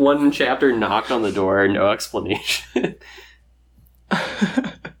 like, one chapter knocked on the door, no explanation.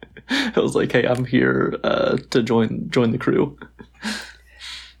 I was like, hey, I'm here to join the crew.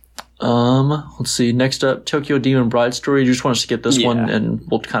 Let's see, next up, Tokyo Demon Bride Story. You just want to skip this one, and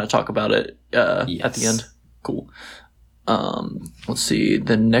we'll kind of talk about it at the end. Cool. Let's see,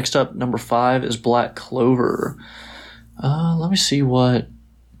 then next up, number 5 is Black Clover. Let me see what...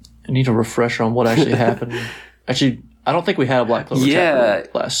 I need a refresher on what actually happened. Actually, I don't think we had a Black Clover chapter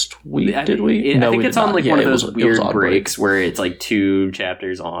last week, did we? I think it's on like one of those weird breaks where it's like 2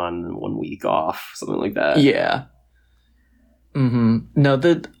 chapters on and 1 week off, something like that. Yeah. No,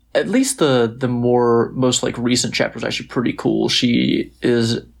 at least the most like recent chapter is actually pretty cool. Asta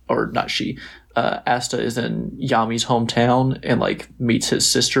is in Yami's hometown and like meets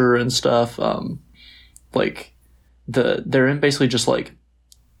his sister and stuff. They're in basically just like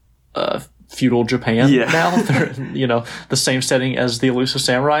feudal Japan now. They're in, the same setting as the Elusive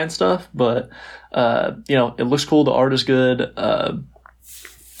Samurai and stuff, but it looks cool. The art is good.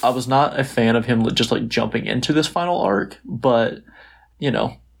 I was not a fan of him just like jumping into this final arc, but I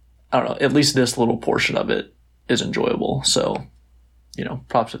don't know, at least this little portion of it is enjoyable. So,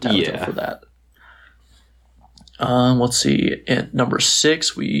 props to Taito for that. Let's see. At number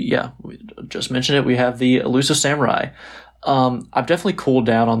 6, we just mentioned it. We have the Elusive Samurai. I've definitely cooled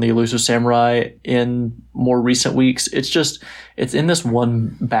down on the Elusive Samurai in more recent weeks. It's in this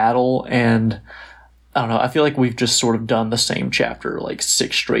one battle, and I don't know. I feel like we've just sort of done the same chapter like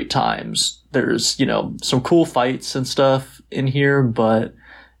 6 straight times. There's, some cool fights and stuff in here, but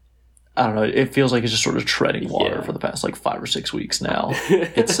I don't know. It feels like it's just sort of treading water for the past like 5 or 6 weeks now.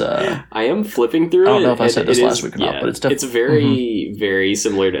 It's I am flipping through it. I don't know if I said this last week or not, but it's very, very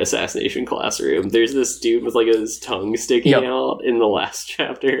similar to Assassination Classroom. There's this dude with like his tongue sticking out in the last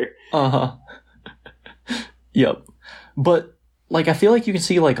chapter. Yep. But like, I feel like you can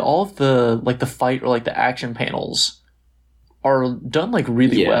see, like, all of the, like, the fight or, like, the action panels are done, like,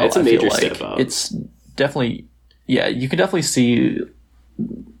 really well. It's a major step up. It's definitely, you can definitely see,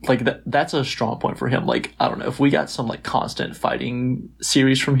 like, that's a strong point for him. Like, I don't know, if we got some, like, constant fighting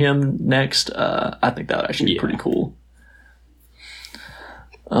series from him next, I think that would actually be pretty cool.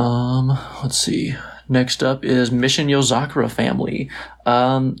 Let's see. Next up is Mission Yozakura Family.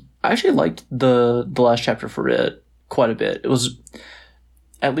 I actually liked the last chapter for it quite a bit. It was,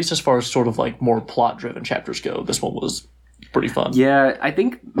 at least as far as sort of like more plot-driven chapters go, this one was pretty fun. Yeah, I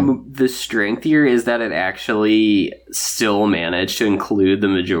think the strength here is that it actually still managed to include the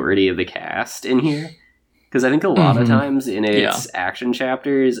majority of the cast in here. Because I think a lot of times in its action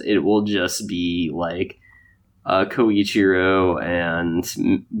chapters, it will just be like Koichiro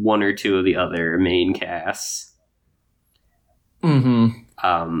and one or two of the other main casts.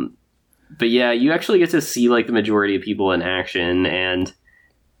 But yeah, you actually get to see like the majority of people in action, and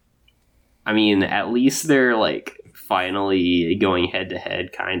I mean, at least they're like finally going head to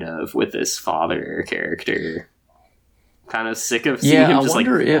head kind of with this father character. Kind of sick of seeing him just like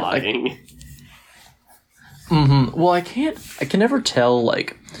flying. Well, I can never tell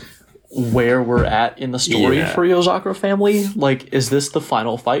like where we're at in the story for Yozakura Family. Like, is this the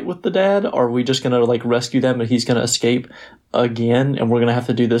final fight with the dad? Are we just gonna like rescue them and he's gonna escape again, and we're gonna have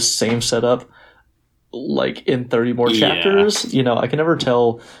to do this same setup like in 30 more chapters? You know, I can never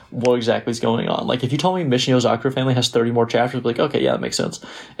tell what exactly is going on. Like, if you told me Mission Yozakura Family has 30 more chapters, I'd be like, okay, yeah, that makes sense.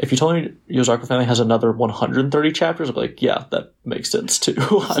 If you told me Yozakura Family has another 130 chapters, I'd be like, yeah, that makes sense too.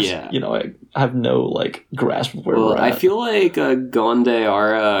 You know, I have no like grasp of where we're at. I feel like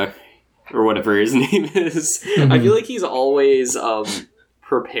Gondeara, or whatever his name is, I feel like he's always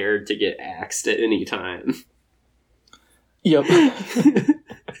prepared to get axed at any time. Yep.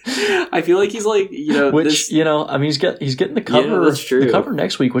 I feel like he's like, you know, you know, I mean, he's getting the cover. Yeah, that's true. The cover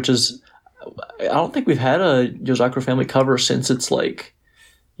next week, which is, I don't think we've had a Yozakura Family cover since it's like,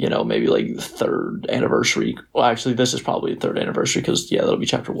 you know, maybe like the third anniversary. Well, actually, this is probably the third anniversary because that'll be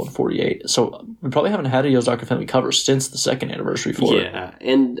chapter 148. So we probably haven't had a Yozakura Family cover since the second anniversary for it. Yeah,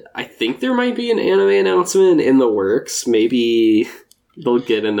 and I think there might be an anime announcement in the works. Maybe they'll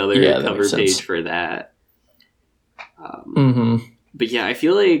get another cover page for that. But yeah, I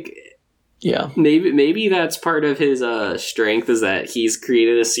feel like maybe that's part of his strength, is that he's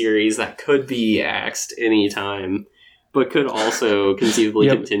created a series that could be axed anytime, but could also conceivably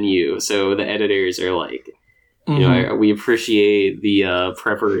continue. So the editors are like, you know, we appreciate the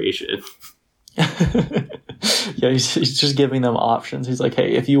preparation. Yeah, he's just giving them options. He's like,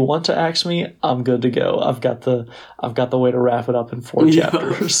 hey, if you want to axe me, I'm good to go. I've got the way to wrap it up in 4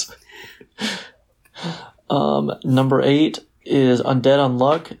 chapters. Number 8 is Undead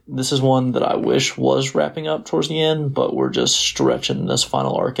Unluck. This is one that I wish was wrapping up towards the end, but we're just stretching this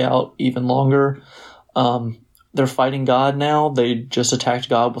final arc out even longer. They're fighting God now. They just attacked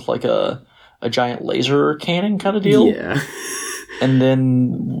God with like a giant laser cannon kind of deal. Yeah. And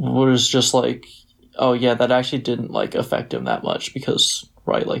then was just like, oh yeah, that actually didn't like affect him that much because,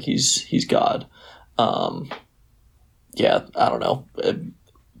 right, like he's God. Yeah, I don't know.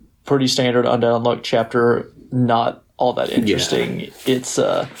 Pretty standard Undead Unluck chapter, not all that interesting. It's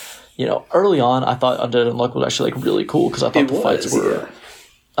you know, early on I thought Undead Unluck was actually like really cool because I thought the fights were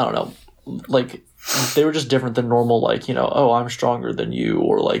I don't know, like they were just different than normal, like, you know, oh, I'm stronger than you,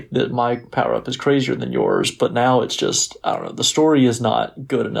 or like that my power up is crazier than yours. But now it's just, I don't know, the story is not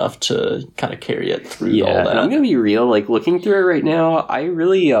good enough to kind of carry it through all that. And I'm gonna be real, like looking through it right now, I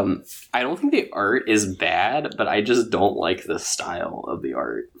really I don't think the art is bad, but I just don't like the style of the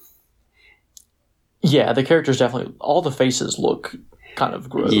art. Yeah, the characters definitely, all the faces look kind of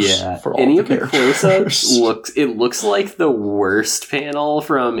gross. Yeah, for all any the of the close-ups looks like the worst panel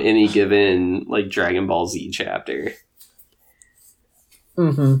from any given like Dragon Ball Z chapter.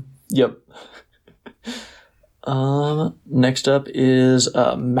 Yep. Next up is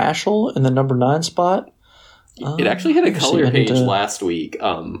Mashal in the number 9 spot. It actually had a color page last week.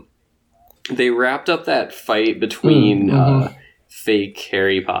 They wrapped up that fight between fake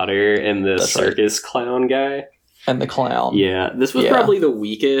Harry Potter and the circus clown guy. And the clown. Yeah, this was probably the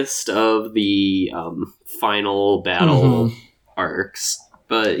weakest of the final battle arcs.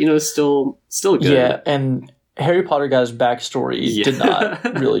 But, you know, still good. Yeah, and Harry Potter guy's backstory did not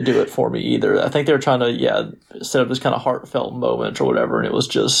really do it for me either. I think they were trying to, set up this kind of heartfelt moment or whatever, and it was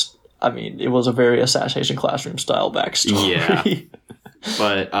just, I mean, it was a very Assassination Classroom style backstory. Yeah.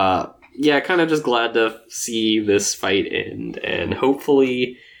 But, kind of just glad to see this fight end, and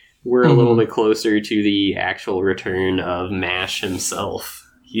hopefully we're a little bit closer to the actual return of Mash himself.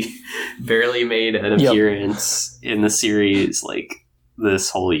 He barely made an appearance in the series like this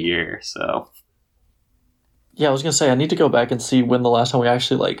whole year. So yeah, I was gonna say I need to go back and see when the last time we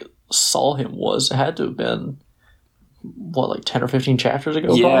actually like saw him was. It had to have been what, like 10 or 15 chapters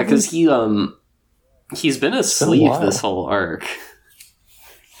ago. Yeah, because he's been asleep this whole arc.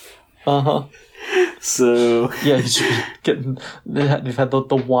 So yeah, he's getting. They've had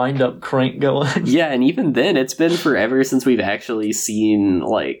the wind up crank going. Yeah, and even then, it's been forever since we've actually seen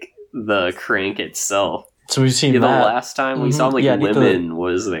like the crank itself. So we've seen the that. last time we saw like Lemon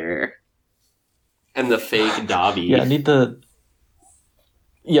was there, and the fake Dobby. Yeah, I need the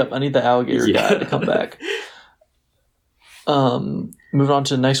alligator guy to come back. Moving on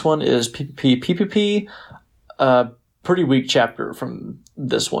to the next one is PPP. Pretty weak chapter from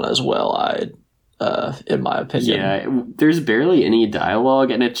this one as well. In my opinion. Yeah, there's barely any dialogue,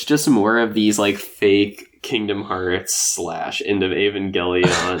 and it's just more of these like fake Kingdom Hearts / End of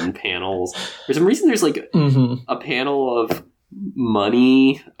Evangelion panels. For some reason, there's like a panel of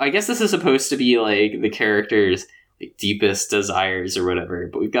money. I guess this is supposed to be like the character's like, deepest desires or whatever,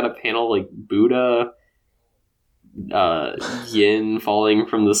 but we've got a panel like Buddha, yin falling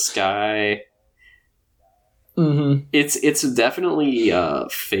from the sky. It's definitely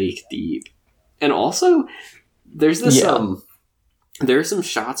fake deep. And also, there's this there's some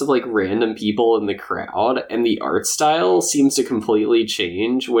shots of like random people in the crowd, and the art style seems to completely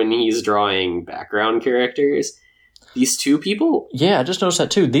change when he's drawing background characters. These two people, yeah, I just noticed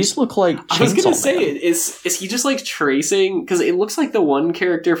that too. These look like Chainsaw I was gonna Man. say, is he just like tracing? Because it looks like the one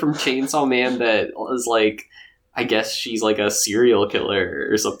character from Chainsaw Man that is like, I guess she's like a serial killer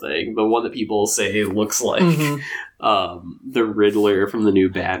or something. The one that people say looks like the Riddler from the new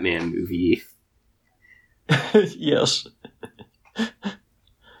Batman movie. Yes.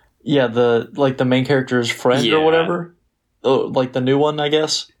 Yeah, the main character's friend or whatever. Oh, like the new one, I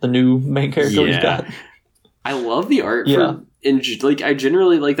guess. The new main character we've got. I love the art from I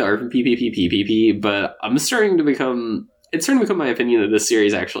generally like the art from PPP, but it's starting to become my opinion that this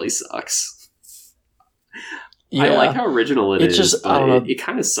series actually sucks. Yeah. I like how original it is, just, but it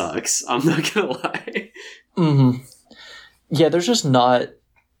kind of sucks. I'm not gonna lie. Yeah, there's just not.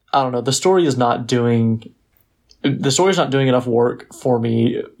 I don't know. The story is not doing enough work for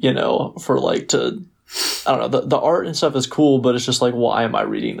me, for like to, I don't know. The art and stuff is cool, but it's just like, why am I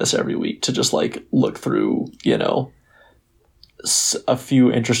reading this every week to just like look through, a few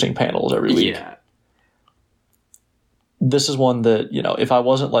interesting panels every week? Yeah. This is one that, if I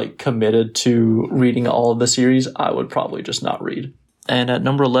wasn't like committed to reading all of the series, I would probably just not read. And at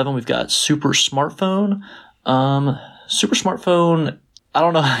number 11, we've got Super Smartphone. Super Smartphone, I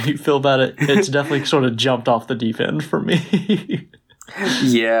don't know how you feel about it. It's definitely sort of jumped off the deep end for me.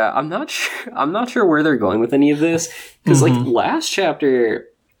 Yeah, I'm not sure where they're going with any of this. Because like last chapter,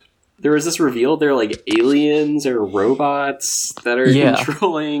 there was this reveal they're like aliens or robots that are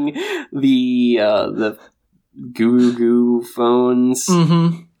controlling the goo phones.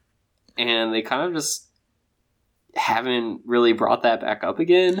 And they kind of just haven't really brought that back up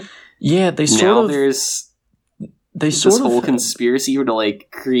again. Yeah, there's this whole conspiracy to like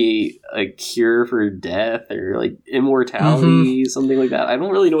create a cure for death or like immortality, something like that. I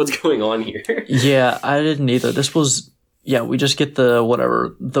don't really know what's going on here. Yeah, I didn't either. This was, we just get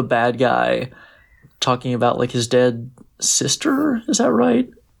the bad guy talking about like his dead sister. Is that right?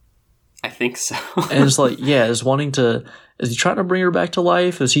 I think so. And it's like, is he trying to bring her back to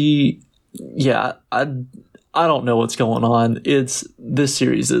life? Is he, I don't know what's going on. This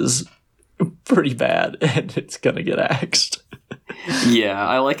series is pretty bad, and it's gonna get axed. Yeah,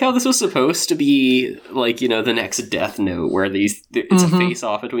 I like how this was supposed to be like, the next Death Note, where it's a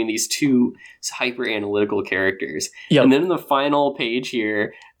face-off between these two hyper-analytical characters. Yep. And then in the final page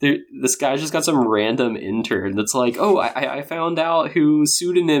here, this guy's just got some random intern that's like, oh, I found out who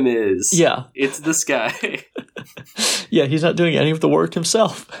pseudonym is. Yeah. It's this guy. Yeah, he's not doing any of the work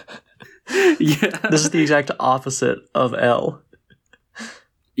himself. Yeah. This is the exact opposite of L.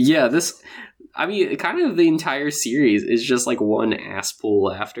 Yeah, kind of the entire series is just like one ass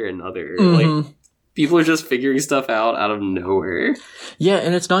pull after another. Like, people are just figuring stuff out of nowhere. Yeah,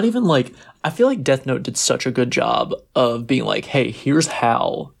 and it's not even like, I feel like Death Note did such a good job of being like, hey, here's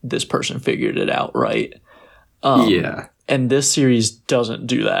how this person figured it out, right? Yeah. And this series doesn't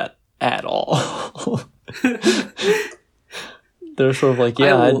do that at all. They're sort of like,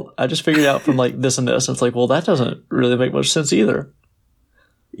 I just figured out from like this and this. And it's like, well, that doesn't really make much sense either.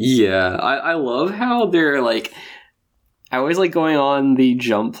 Yeah, I love how they're like, I always like going on the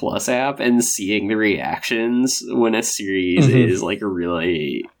Jump Plus app and seeing the reactions when a series is like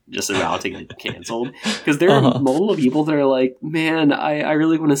really just about to get canceled. Because there are multiple people that are like, man, I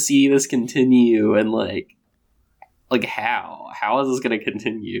really want to see this continue, and like how is this going to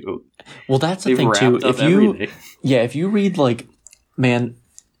continue? Well, that's the thing too. If you read like, man,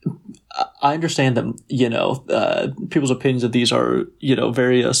 I understand that people's opinions of these are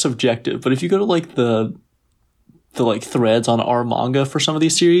very subjective, but if you go to like the like threads on our manga for some of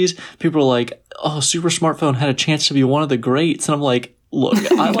these series, people are like, oh, Super Smartphone had a chance to be one of the greats, and I'm like, look,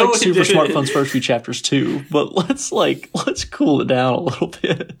 I like Super Smartphone's first few chapters too, but let's cool it down a little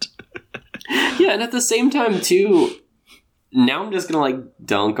bit. Yeah, and at the same time too, now I'm just gonna like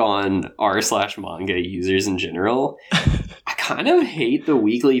dunk on r/manga users in general. I kind of hate the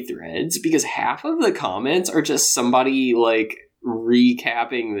weekly threads because half of the comments are just somebody like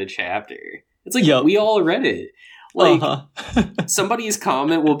recapping the chapter. It's like, we all read it. Like somebody's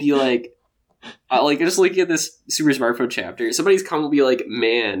comment will be like just looking at this Super Smartphone chapter, somebody's comment will be like,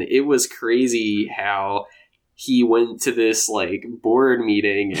 man, it was crazy how he went to this like board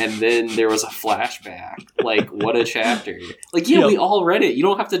meeting and then there was a flashback. Like, what a chapter. Like, we all read it. You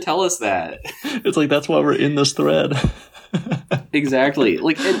don't have to tell us that. It's like, that's why we're in this thread. Exactly.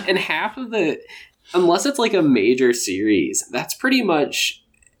 Like, and half of the, unless it's like a major series, that's pretty much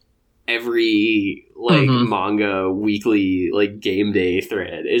every like manga weekly like game day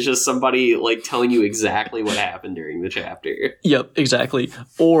thread. It's just somebody like telling you exactly what happened during the chapter. Yep, exactly.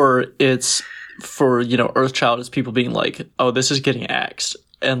 Or it's for Earthchild, it's people being like, oh, this is getting axed,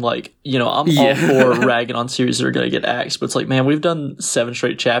 and like I'm all for ragging on series that are gonna get axed, but it's like, man, we've done 7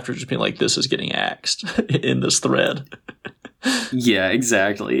 straight chapters just being like, this is getting axed in this thread. Yeah,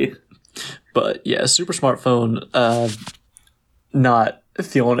 exactly. But yeah, Super Smartphone, not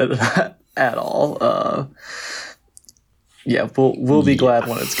feeling it at all. We'll be glad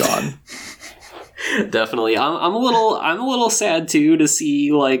when it's gone. Definitely. I'm a little sad too to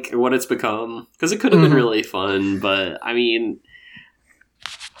see like what it's become, because it could have been really fun, but I mean,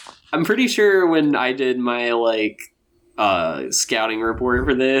 I'm pretty sure when I did my like scouting report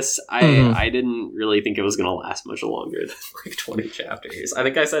for this, I didn't really think it was going to last much longer than like 20 chapters. I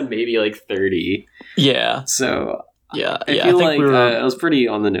think I said maybe like 30. Yeah. So I feel like I was pretty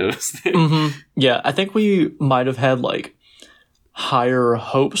on the nose there. Yeah, I think we might have had like higher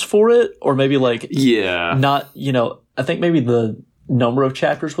hopes for it, or maybe like not, I think maybe the number of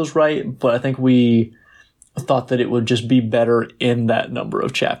chapters was right, but I think we thought that it would just be better in that number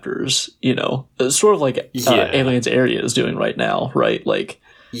of chapters, sort of like Aliens Area is doing right now, right? Like,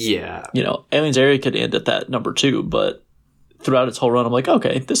 Aliens Area could end at that number 2, but throughout its whole run, I'm like,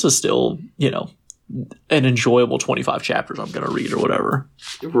 okay, this is still, an enjoyable 25 chapters I'm going to read or whatever.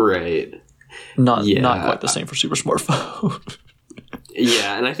 Right. Not quite the same for Super Smartphone.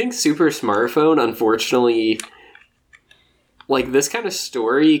 Yeah, and I think Super Smartphone, unfortunately, like, this kind of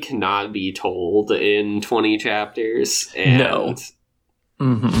story cannot be told in 20 chapters. And no.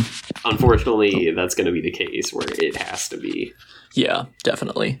 Unfortunately, that's going to be the case where it has to be. Yeah,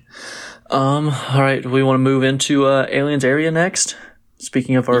 definitely. All right, do we want to move into Aliens Area next?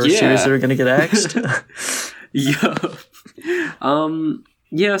 Speaking of our series that are going to get axed.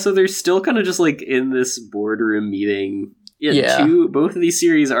 So they're still kind of just like in this boardroom meeting. Both of these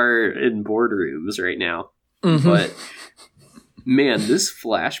series are in boardrooms right now. But man, this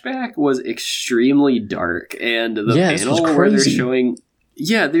flashback was extremely dark, and the panel where they're showing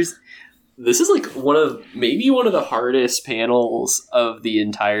this is like one of the hardest panels of the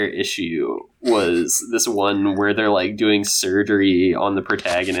entire issue. Was this one where they're like doing surgery on the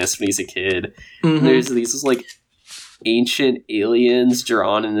protagonist when he's a kid. There's these like ancient aliens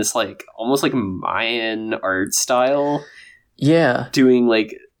drawn in this like almost like Mayan art style, doing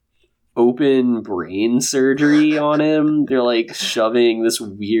like open brain surgery on him. They're like shoving this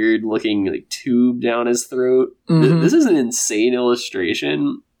weird looking like tube down his throat. This is an insane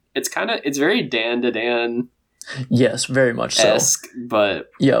illustration. It's very Dan to Dan. Yes, very much so.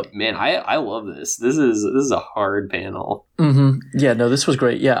 But man, I love this. This is a hard panel. Yeah, no, this was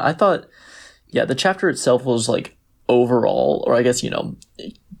great. Yeah, I thought the chapter itself was like overall, or I guess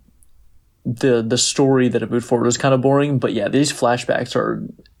the story that it moved forward was kind of boring, but these flashbacks are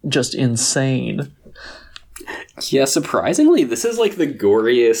just insane. Yeah, surprisingly, this is like the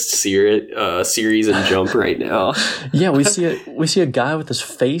goriest series in Jump right now. Yeah, we see a guy with his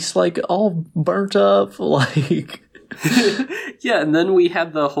face like all burnt up, like. Yeah, and then we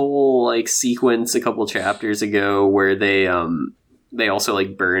had the whole like sequence a couple chapters ago where they also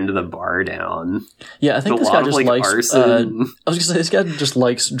like burned the bar down. Yeah, I think this guy just likes arson. I was gonna say, this guy just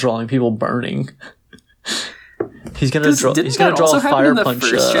likes drawing people burning. He's gonna draw a fire punch.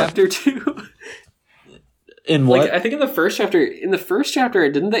 First chapter too. In what? Like, I think in the first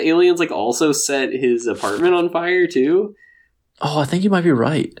chapter, didn't the aliens like also set his apartment on fire too? Oh, I think you might be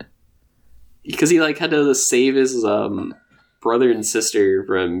right. Because he like had to save his brother and sister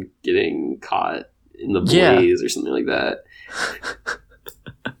from getting caught in the blaze or something like that.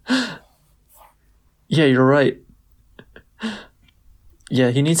 Yeah, you're right.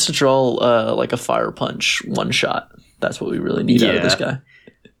 Yeah, he needs to draw like a fire punch one shot. That's what we really need out of this guy.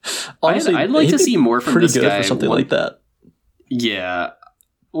 Honestly, I'd like to see more from this guy for something like that. Yeah,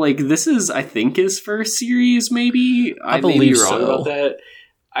 like this is, I think, his first series. Maybe I may be wrong about that.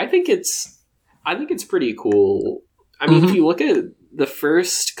 I think it's pretty cool. I mean, if you look at the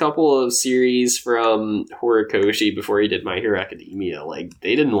first couple of series from Horikoshi before he did My Hero Academia, like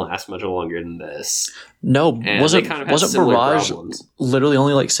they didn't last much longer than this. No, wasn't Barrage problems. Literally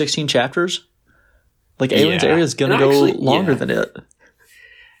only like 16 chapters? Like Aliens Area is going to go longer than it.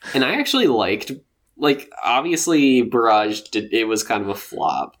 And I actually liked, like, obviously Barrage it was kind of a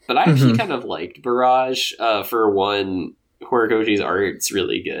flop, but I actually kind of liked Barrage. For one, Horikoshi's art's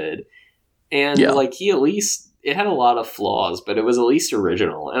really good. And like he at least, it had a lot of flaws, but it was at least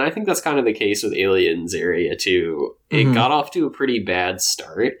original. And I think that's kind of the case with Aliens Area too. It got off to a pretty bad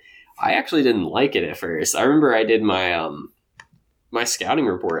start. I actually didn't like it at first. I remember I did my my scouting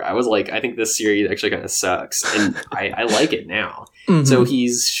report. I was like, I think this series actually kind of sucks, and I like it now. So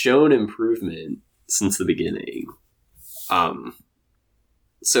he's shown improvement since the beginning.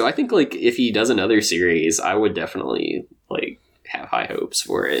 So I think like if he does another series, I would definitely like have high hopes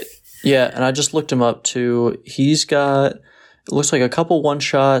for it. Yeah, and I just looked him up too. He's got, it looks like a couple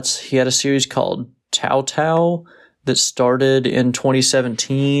one-shots. He had a series called Tao Tao that started in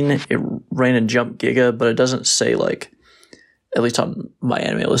 2017. It ran in Jump Giga, but it doesn't say like, at least on my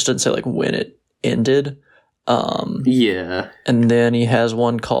anime list, it doesn't say like when it ended. Yeah. And then he has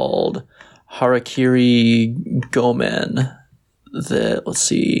one called Harakiri Gomen that, let's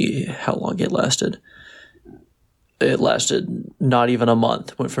see how long it lasted. It lasted not even a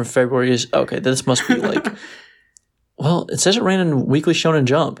month. Went from February. Okay, this must be like... well, it says it ran in Weekly Shonen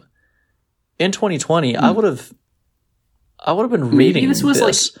Jump. In 2020, I would have been reading this. Was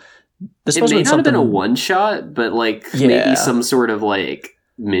like, this may not have been a one-shot, but like maybe some sort of like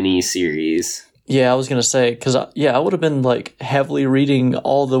mini-series. Yeah, I was going to say, because I would have been like heavily reading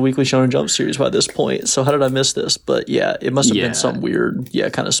all the Weekly Shonen Jump series by this point. So how did I miss this? But yeah, it must have been some weird,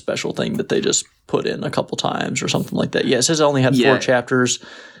 kind of special thing that they just put in a couple times or something like that. Yeah, it says it only had 4 chapters.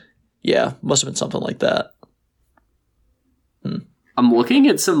 Yeah, must have been something like that. I'm looking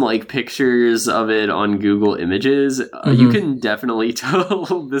at some like pictures of it on Google Images. You can definitely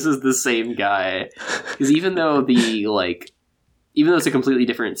tell this is the same guy, because even though it's a completely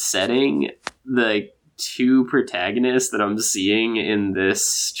different setting, the 2 protagonists that I'm seeing in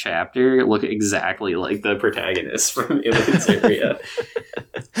this chapter look exactly like the protagonists from Aliens Area.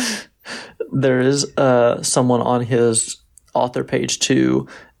 There is someone on his author page too.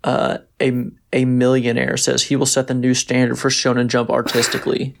 A millionaire says he will set the new standard for Shonen Jump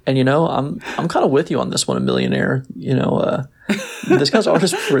artistically, and I'm kind of with you on this one. A millionaire, this guy's art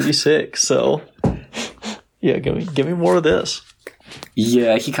is pretty sick. So yeah, give me more of this.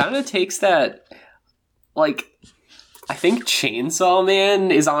 Yeah, he kind of takes that, like, I think Chainsaw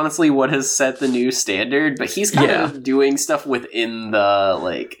Man is honestly what has set the new standard, but he's kind of doing stuff within the,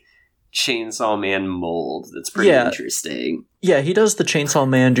 like, Chainsaw Man mold that's pretty interesting. Yeah, he does the Chainsaw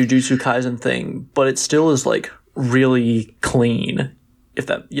Man Jujutsu Kaisen thing, but it still is, like, really clean. If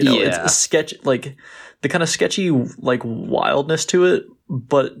that, it's a sketch, like, the kind of sketchy, like, wildness to it,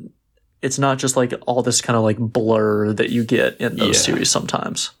 but it's not just like all this kind of like blur that you get in those series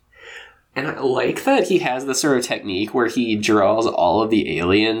sometimes. And I like that he has this sort of technique where he draws all of the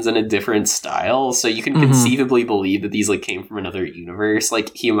aliens in a different style, so you can conceivably believe that these like came from another universe. Like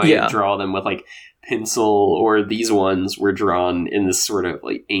he might draw them with like pencil, or these ones were drawn in this sort of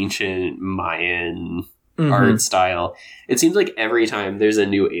like ancient Mayan art style. It seems like every time there's a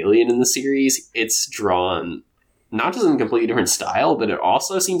new alien in the series, it's drawn not just in a completely different style, but it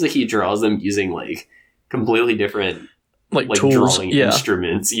also seems like he draws them using like completely different like tools, drawing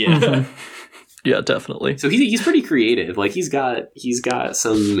instruments. Yeah. Yeah, definitely. So he's pretty creative. Like he's got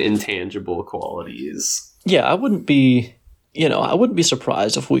some intangible qualities. Yeah, I wouldn't be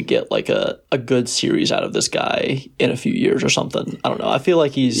surprised if we get like a good series out of this guy in a few years or something. I don't know. I feel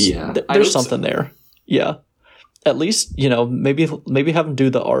like there's something there. Yeah. At least, maybe have him do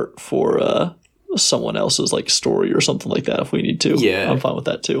the art for someone else's like story or something like that if we need to. Yeah, I'm fine with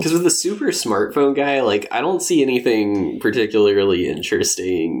that too. Because with the super smartphone guy, like I don't see anything particularly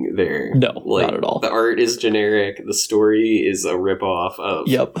interesting there. No, like, not at all. The art is generic. The story is a ripoff of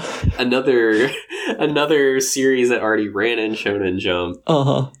another series that already ran in Shonen Jump.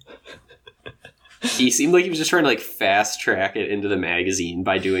 He seemed like he was just trying to like fast track it into the magazine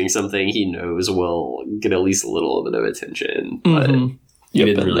by doing something he knows will get at least a little bit of attention, but he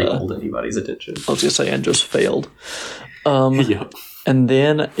didn't really hold anybody's attention. I was gonna say, and just failed. And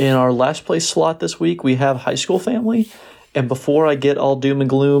then in our last place slot this week, we have High School Family. And before I get all doom and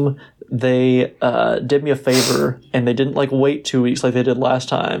gloom, they did me a favor, and they didn't like wait 2 weeks like they did last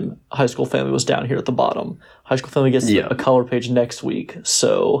time. High School Family was down here at the bottom. High School Family gets a color page next week,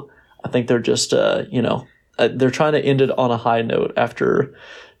 so I think they're just they're trying to end it on a high note after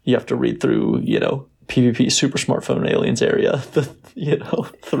you have to read through PvP Super Smartphone Aliens area.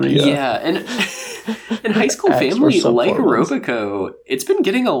 Three. And High School Family, like Roboco, it's been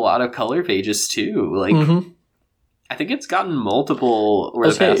getting a lot of color pages too. Like I think it's gotten multiple.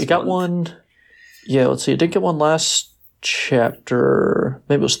 It got one. Yeah, let's see. It did get one last chapter.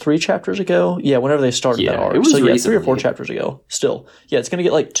 Maybe it was 3 chapters ago. Yeah, whenever they started that arc. So yeah, 3 or 4 chapters ago. Still, yeah, it's gonna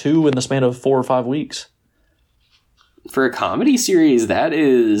get like 2 in the span of 4 or 5 weeks. For a comedy series, that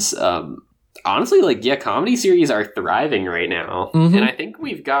is honestly comedy series are thriving right now, and I think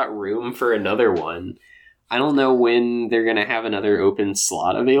we've got room for another one. I don't know when they're gonna have another open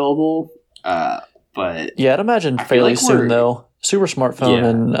slot available. But yeah, I'd imagine fairly soon though. Super Smartphone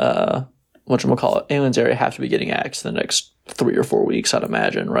and whatchamacallit, Aliens area have to be getting axed in the next 3 or 4 weeks, I'd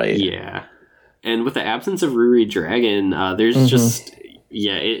imagine, right? Yeah. And with the absence of Ruri Dragon, there's just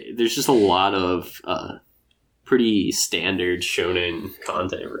a lot of pretty standard shonen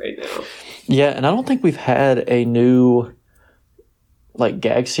content right now. Yeah, and I don't think we've had a new like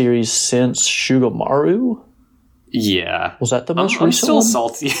gag series since Shugamaru. Yeah. Was that the most recent I'm still one?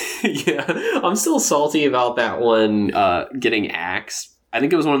 salty. I'm still salty about that one getting axed. I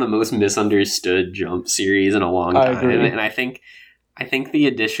think it was one of the most misunderstood Jump series in a long time. I agree. And I think the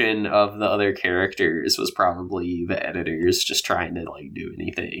addition of the other characters was probably the editors just trying to like do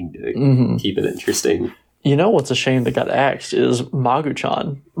anything to keep it interesting. You know what's a shame that got axed is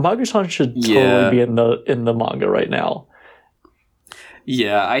Magu-chan. Magu-chan should totally be in the manga right now.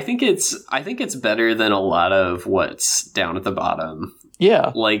 Yeah, I think it's better than a lot of what's down at the bottom.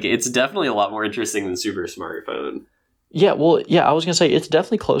 Yeah. Like, it's definitely a lot more interesting than Super Smartphone. Yeah, well, yeah, I was going to say, it's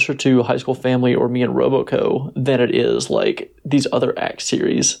definitely closer to High School Family or Me and Roboco than it is, like, these other act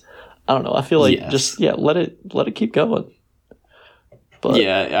series. I don't know, I feel like let it keep going. But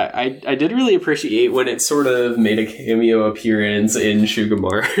yeah, I did really appreciate when it sort of made a cameo appearance in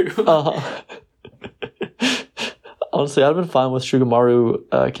Shugamaru. Honestly, I've been fine with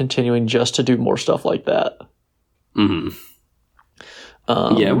Shugamaru continuing just to do more stuff like that.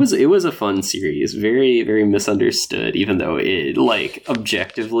 It was a fun series. Very, very misunderstood, even though it, like,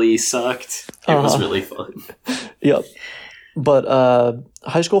 objectively sucked. It was really fun. Yep. But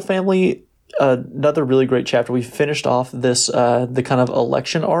High School Family, another really great chapter. We finished off this the kind of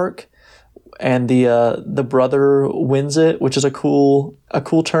election arc, and the brother wins it, which is a cool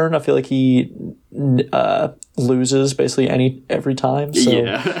turn. I feel like he loses basically every time. So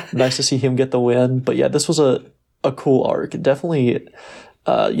nice to see him get the win. But yeah, this was a cool arc. Definitely,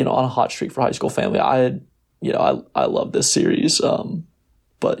 on a hot streak for High School Family. I love this series.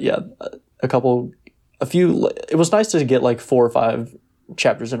 But yeah, a few. It was nice to get like 4 or 5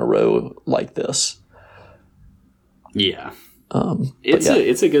 chapters in a row like this. Yeah.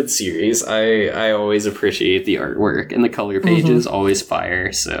 It's a good series. I always appreciate the artwork, and the color pages always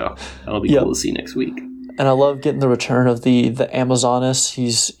fire, so that'll be cool to see next week. And I love getting the return of the Amazoness.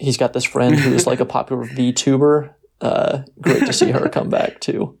 He's got this friend who's like a popular VTuber. Great to see her come back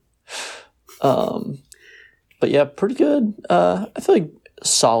too. But yeah, pretty good. I feel like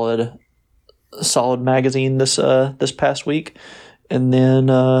solid magazine this past week. And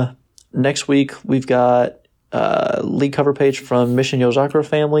then next week we've got lead cover page from Mission Yozakura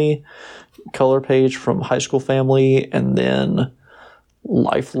Family, color page from High School Family, and then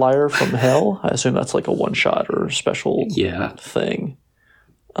Life Flyer from Hell. I assume that's like a one shot or special thing.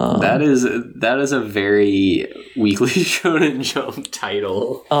 That is a very Weekly Shonen Jump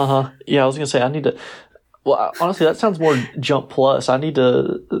title. Yeah, I was gonna say I need to. Well, honestly, that sounds more Jump Plus. I need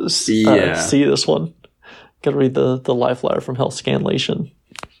to see this one. Gotta read the Life Flyer from Hell scanlation.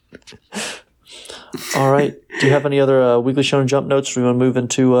 All right. Do you have any other Weekly Shonen Jump notes? Or do we want to move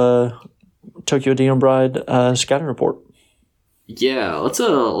into Tokyo Demon Bride scouting report? Yeah,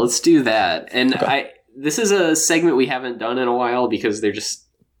 let's do that. And okay. This is a segment we haven't done in a while because they're just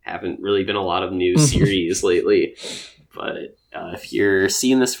haven't really been a lot of new series lately. But if you're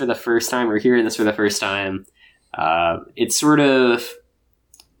seeing this for the first time or hearing this for the first time, it's sort of,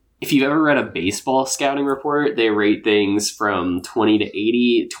 if you've ever read a baseball scouting report, they rate things from 20 to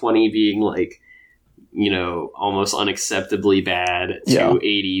 80, 20 being like, almost unacceptably bad, to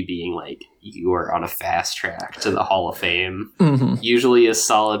 80 being like you are on a fast track to the Hall of Fame. Usually a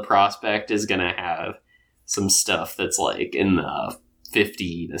solid prospect is going to have some stuff that's like in the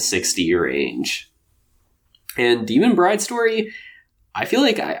 50 to 60 range. And Demon Bride Story, I feel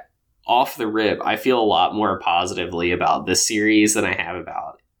like off the rip, I feel a lot more positively about this series than I have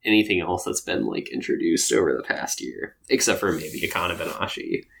about anything else that's been like introduced over the past year, except for maybe Akane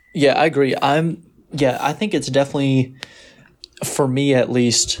Banashi. Yeah, I agree. I think it's definitely, for me at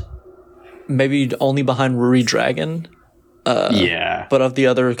least, maybe only behind Ruri Dragon. But of the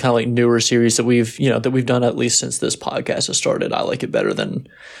other kind of like newer series that we've done at least since this podcast has started, I like it better than,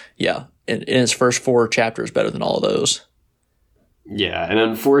 in its first 4 chapters, better than all of those. Yeah, and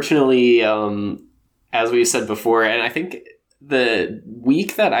unfortunately, as we said before, and I think the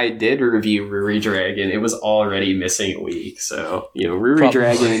week that I did review Ruri Dragon, it was already missing a week. So, Ruri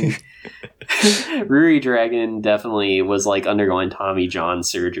Dragon definitely was like undergoing Tommy John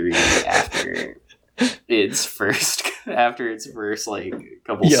surgery after its first like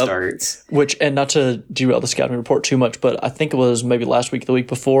couple starts. Which, and not to derail the scouting report too much, but I think it was maybe last week, the week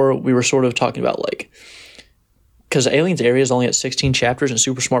before, we were sort of talking about like, because Alien's Area is only at 16 chapters and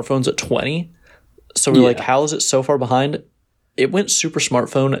Super Smartphone's at 20. So we're like, how is it so far behind? It went Super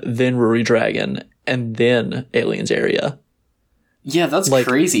Smartphone, then Ruri Dragon, and then Alien's Area. Yeah, that's like,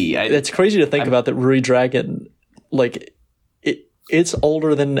 crazy. It's crazy to think about that Ruri Dragon, like, it's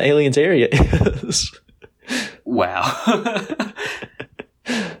older than Alien's Area is. Wow.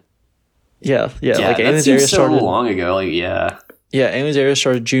 yeah. Like Alien's Area started so long ago. Like, yeah, Alien's Area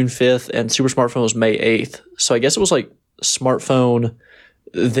started June 5th, and Super Smartphone was May 8th. So I guess it was like Smartphone,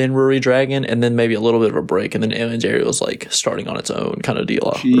 then Ruri Dragon, and then maybe a little bit of a break, and then Alien's Area was like starting on its own kind of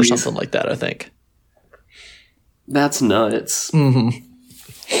deal or something like that, I think. That's nuts.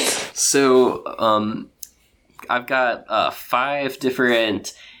 So, I've got 5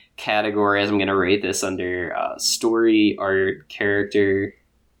 different categories I'm going to rate this under: story, art, character,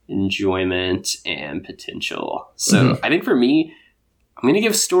 enjoyment, and potential. So I think for me, I'm going to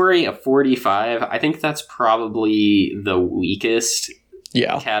give story a 45. I think that's probably the weakest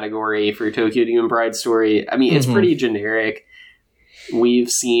category for Tokyo Demon Bride Story. I mean, it's pretty generic. We've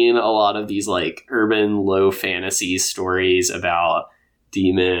seen a lot of these like urban low fantasy stories about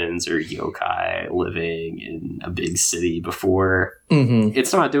demons or yokai living in a big city before.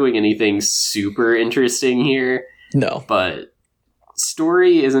 It's not doing anything super interesting here. No. But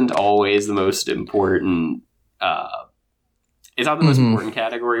story isn't always the most important. It's not the most important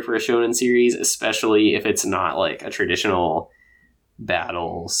category for a shonen series, especially if it's not like a traditional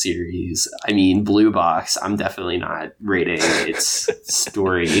battle series. I mean, Blue Box, I'm definitely not rating its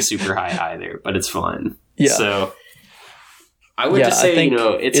story super high either, but it's fun. Yeah. So I would just say,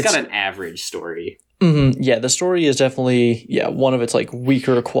 it's got an average story. Yeah, the story is definitely, one of its like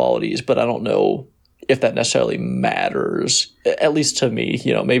weaker qualities, but I don't know if that necessarily matters, at least to me,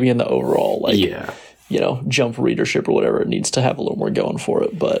 maybe in the overall, like, Jump readership or whatever, it needs to have a little more going for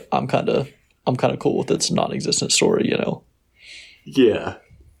it, but I'm kind of cool with its non-existent story, Yeah.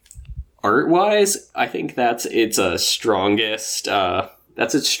 Art-wise, I think that's its strongest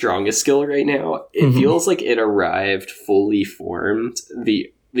skill right now. It feels like it arrived fully formed.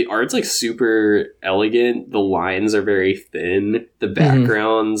 The art's like super elegant. The lines are very thin. The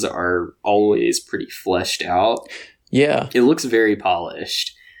backgrounds are always pretty fleshed out. Yeah. It looks very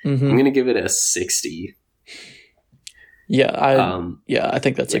polished. I'm going to give it a 60. Yeah, I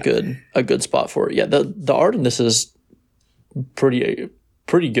think that's a good spot for it. Yeah, the art in this is pretty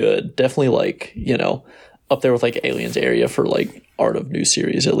good. Definitely like, up there with like Alien's Area for like art of new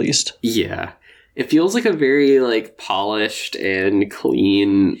series at least. Yeah. It feels like a very like polished and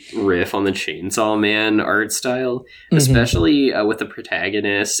clean riff on the Chainsaw Man art style, especially with the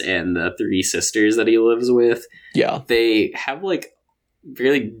protagonist and the 3 sisters that he lives with. Yeah. They have like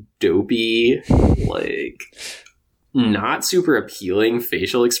really dopey, like not super appealing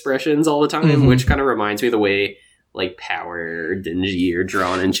facial expressions all the time, which kind of reminds me of the way like Power or Denji are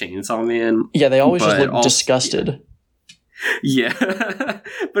drawn in Chainsaw Man. Yeah, they always just look disgusted. Yeah.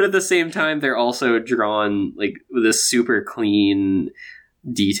 But at the same time, they're also drawn like with a super clean,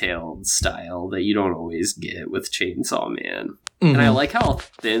 detailed style that you don't always get with Chainsaw Man. And I like how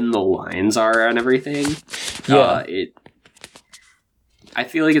thin the lines are on everything. Yeah. I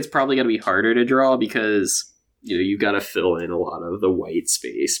feel like it's probably going to be harder to draw because you've got to fill in a lot of the white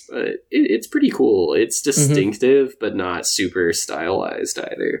space, but it's pretty cool. It's distinctive, but not super stylized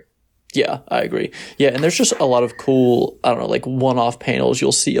either. Yeah, I agree. Yeah, and there's just a lot of cool, I don't know, like one-off panels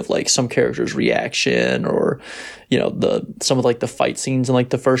you'll see of like some characters' reaction, or some of like the fight scenes in like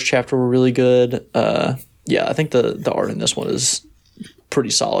the first chapter were really good. Yeah, I think the art in this one is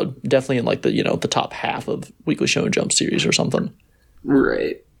pretty solid. Definitely in like the top half of Weekly Shonen Jump series or something.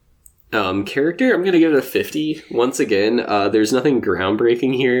 Right. Character, I'm gonna give it a 50. Once again, there's nothing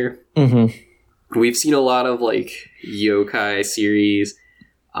groundbreaking here. We've seen a lot of like yokai series.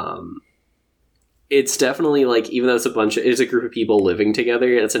 It's definitely like, even though it's a group of people living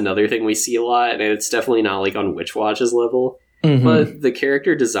together, that's another thing we see a lot, and it's definitely not like on Witch Watch's level. But the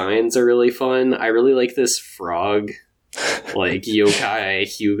character designs are really fun. I really like this frog, like yokai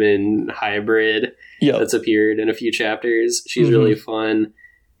human hybrid that's appeared in a few chapters. She's really fun,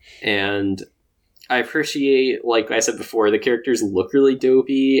 and I appreciate, like I said before, the characters look really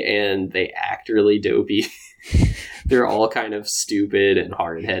dopey and they act really dopey. They're all kind of stupid and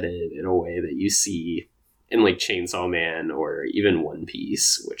hard-headed in a way that you see in like Chainsaw Man or even One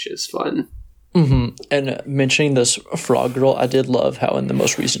Piece, which is fun. And mentioning this frog girl, I did love how in the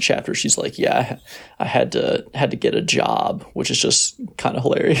most recent chapter she's like, yeah, I had to get a job, which is just kind of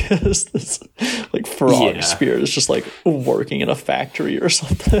hilarious. This like frog spirit is just like working in a factory or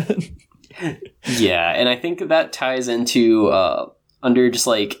something. Yeah, and I think that ties into under just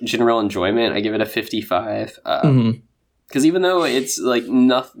like general enjoyment, I give it a 55. Because even though it's like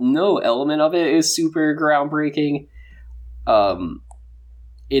no element of it is super groundbreaking,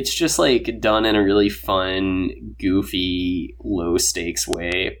 it's just like done in a really fun, goofy, low stakes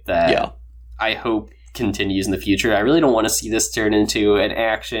way that I hope continues in the future. I really don't want to see this turn into an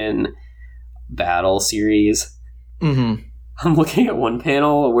action battle series. I'm looking at one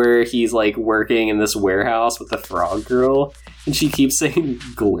panel where he's like working in this warehouse with the frog girl, and she keeps saying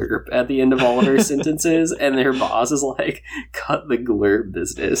glurp at the end of all of her sentences, and her boss is like, cut the glurp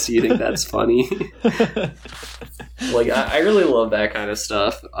business. You think that's funny? Like, I really love that kind of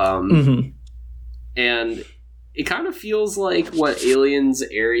stuff. And it kind of feels like what Aliens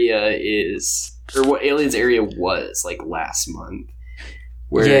Area is, or what Aliens Area was like last month.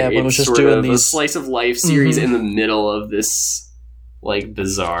 Where when it was just sort doing of these a slice of life series in the middle of this like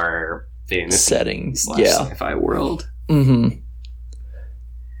bizarre fantasy setting, sci-fi world.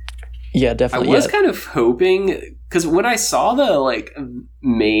 Yeah, definitely. I was kind of hoping, because when I saw the like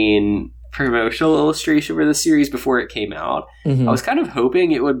main promotional illustration for the series before it came out, I was kind of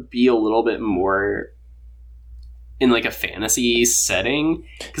hoping it would be a little bit more in like a fantasy setting,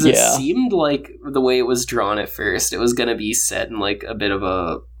 because it seemed like the way it was drawn at first, it was going to be set in like a bit of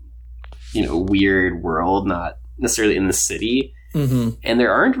a weird world, not necessarily in the city. And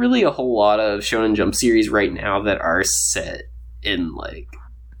there aren't really a whole lot of Shonen Jump series right now that are set in like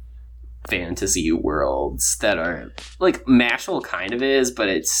fantasy worlds that are like Mashal kind of is, but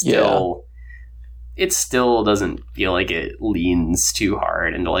it still doesn't feel like it leans too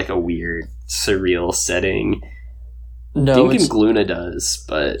hard into like a weird surreal setting. No, Dinkin Gluna does,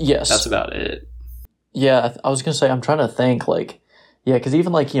 but that's about it. Yeah, I was gonna say, I'm trying to think, like, because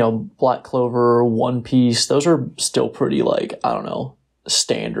even like Black Clover, One Piece, those are still pretty like, I don't know,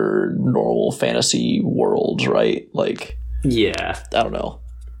 standard normal fantasy worlds, right? Like, I don't know.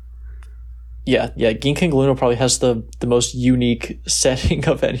 Ginken Gluna probably has the most unique setting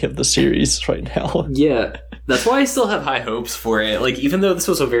of any of the series right now. Yeah, that's why I still have high hopes for it. Like, even though this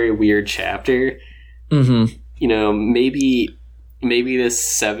was a very weird chapter, maybe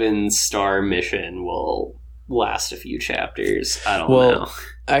this 7-star mission will last a few chapters. I don't know.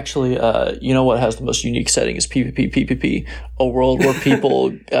 Actually, you know what has the most unique setting is PvP, a world where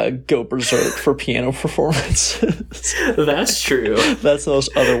people go berserk for piano performances. That's true. That's the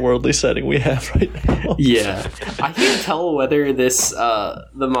most otherworldly setting we have right now. Yeah. I can't tell whether this, the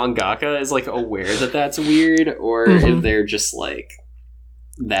mangaka is like aware that that's weird, or if they're just like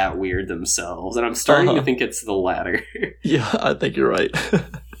that weird themselves. And I'm starting to think it's the latter. Yeah, I think you're right.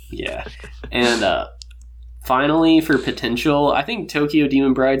 Yeah. And, finally, for potential, I think Tokyo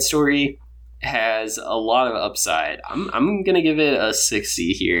Demon Bride story has a lot of upside. I'm going to give it a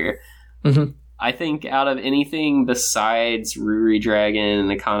 60 here. I think out of anything besides Ruri Dragon and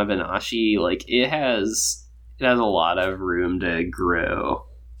Akana Banashi, like, it has a lot of room to grow.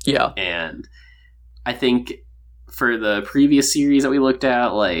 Yeah. And I think for the previous series that we looked at,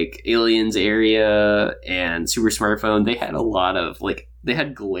 like Aliens Area and Super Smartphone, they had a lot of, like, they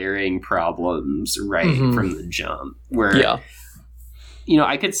had glaring problems right from the jump, where,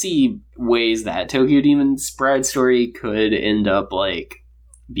 I could see ways that Tokyo Demon's Bride story could end up, like,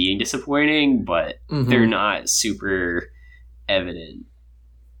 being disappointing, but they're not super evident.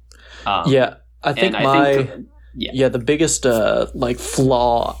 I think the biggest like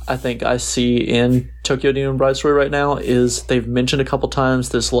flaw I think I see in Tokyo Demon Bride story right now is they've mentioned a couple times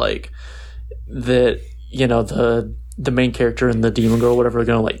this like that, you know, the main character and the demon girl, whatever, are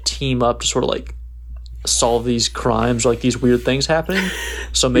gonna like team up to sort of like solve these crimes, or like these weird things happening.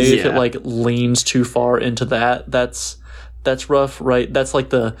 So maybe if it like leans too far into that's rough, right? That's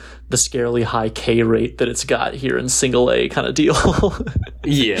like the scarily high K rate that it's got here in single A kind of deal.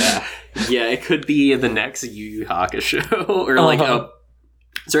 Yeah, it could be the next Yu Yu Hakusho, or like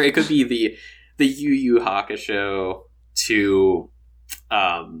it could be the Yu Yu Hakusho to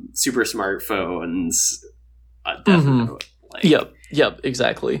super smartphones. Definitely. Yep,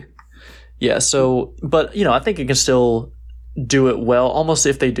 exactly. Yeah, so, but, you know, I think it can still do it well, almost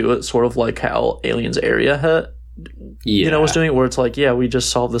if they do it sort of like how Aliens Area you know, was doing it, where it's like, yeah, we just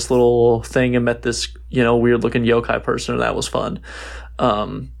solved this little thing and met this, you know, weird looking yokai person, and that was fun.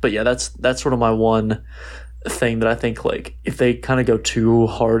 But yeah, that's sort of my one thing that I think, like, if they kind of go too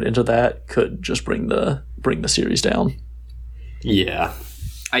hard into that, could just bring the series down. Yeah.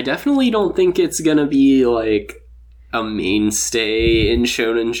 I definitely don't think it's gonna be like a mainstay in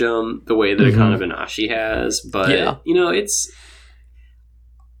Shonen Jump the way that Akane Banashi has, but you know,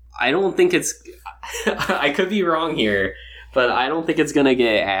 I don't think it's I could be wrong here, but I don't think it's gonna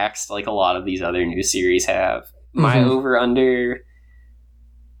get axed like a lot of these other new series have. My over under,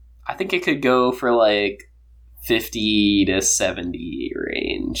 I think it could go for like 50 to 70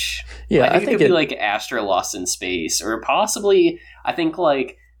 range. Yeah, I think it could be like Astra Lost in Space, or possibly I think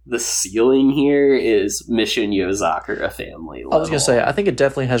like the ceiling here is Mission Yozakura family level. I was gonna say, I think it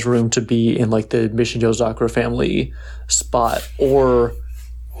definitely has room to be in like the Mission Yozakura family spot, or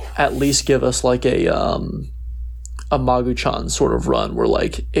at least give us like a Magu-chan sort of run where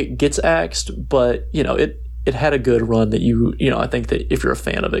like it gets axed, but you know, it had a good run that you know, I think that if you're a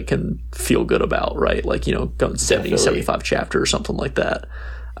fan of it, can feel good about, right? Like, you know, going 70, 75 chapter or something like that.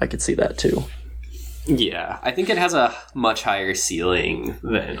 I could see that too. Yeah, I think it has a much higher ceiling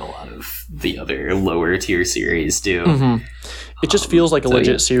than a lot of the other lower tier series do. It just feels like a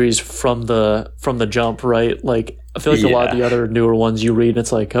legit series from the jump, right? Like, I feel like a lot of the other newer ones you read, and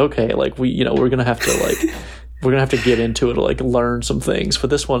it's like, okay, like we're gonna have to get into it to like learn some things. For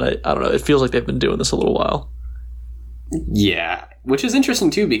this one, I don't know. It feels like they've been doing this a little while. Yeah, which is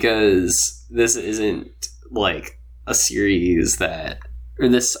interesting too, because this isn't like a series that, or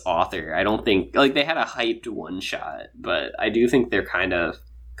this author, I don't think, like, they had a hyped one shot, but I do think they're kind of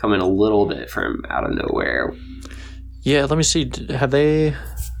coming a little bit from out of nowhere. Yeah, let me see. Have they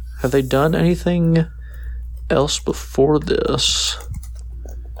done anything else before this?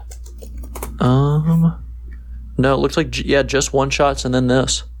 No, it looks like just one shots and then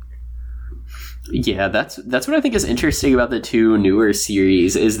this. Yeah, that's what I think is interesting about the two newer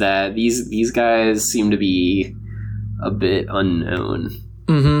series, is that these guys seem to be a bit unknown.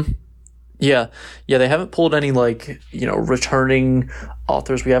 Yeah, they haven't pulled any, like, you know, returning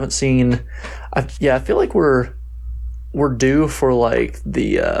authors. We haven't seen. I feel like we're due for like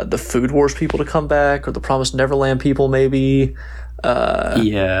the Food Wars people to come back, or the Promised Neverland people, maybe.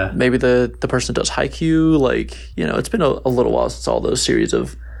 Maybe the person that does Haikyuu. Like, you know, it's been a little while since all those series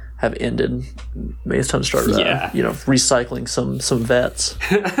have ended. Maybe it's time to start you know, recycling some vets.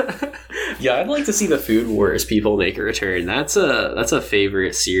 Yeah, I'd like to see the Food Wars people make a return. That's a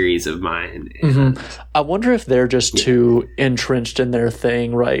favorite series of mine. I wonder if they're just too entrenched in their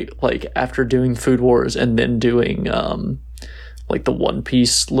thing, right? Like, after doing Food Wars and then doing like the One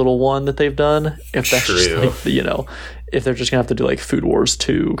Piece little one that they've done, if that's just like, you know, if they're just gonna have to do like Food Wars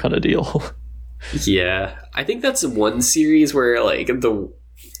 2 kind of deal. Yeah, I think that's one series where like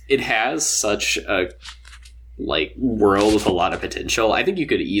it has such a like world with a lot of potential. I think you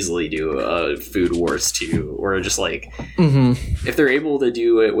could easily do a Food Wars 2, or just like if they're able to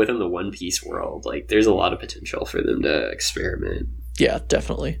do it within the One Piece world, like there's a lot of potential for them to experiment. Yeah,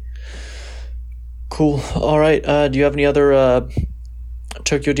 definitely. Cool. All right. Do you have any other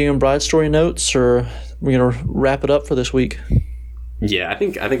Tokyo Demon Bride story notes, or we're gonna wrap it up for this week? Yeah, I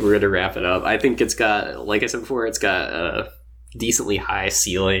think we're gonna wrap it up. I think it's got, like I said before, it's got a decently high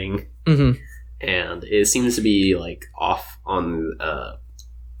ceiling. And it seems to be like off in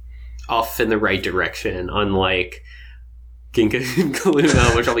the right direction, unlike Ginka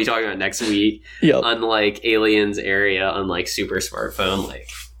Luna, which I'll be talking about next week. Unlike Aliens Area, unlike Super Smartphone, like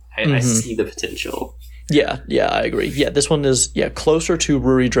I see the potential. Yeah, I agree. Yeah, this one is closer to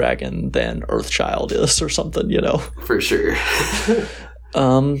Ruri Dragon than Earthchild is, or something, you know. For sure.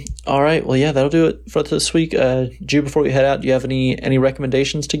 All right. Well, yeah, that'll do it for this week. Jude, before we head out, do you have any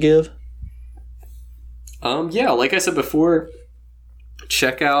recommendations to give? Yeah, like I said before,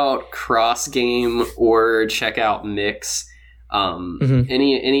 check out Cross Game or check out Mix.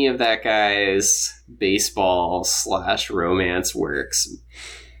 Any of that guy's baseball / romance works.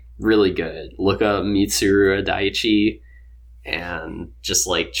 Really good. Look up Mitsuru Tadaichi and just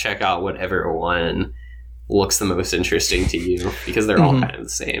like check out whatever one looks the most interesting to you, because they're all kind of the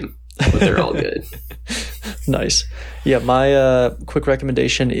same, but they're all good. Nice. Yeah, my quick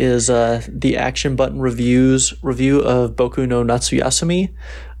recommendation is the Action Button review of Boku no Natsuyasumi.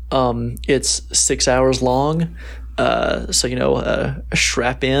 It's 6 hours long, so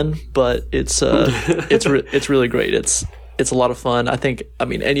strap in, but it's really great. It's a lot of fun. I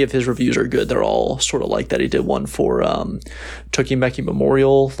mean, any of his reviews are good. They're all sort of like that. He did one for Tokimeki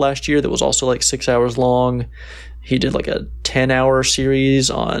Memorial last year that was also like 6 hours long. He did like a 10-hour series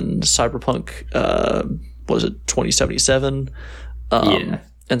on Cyberpunk, 2077? And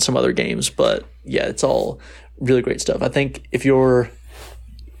some other games. But yeah, it's all really great stuff. I think if you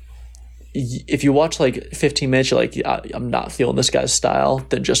watch like 15 minutes, you're like, I'm not feeling this guy's style,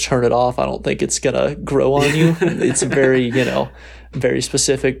 then just turn it off. I don't think it's going to grow on you. It's very, very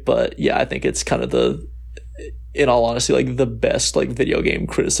specific. But yeah, I think it's kind of in all honesty, like the best like video game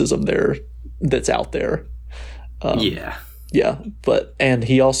criticism that's out there. Yeah. And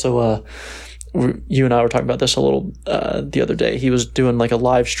he also, you and I were talking about this a little the other day. He was doing like a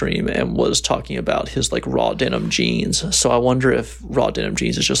live stream and was talking about his like raw denim jeans. So I wonder if raw denim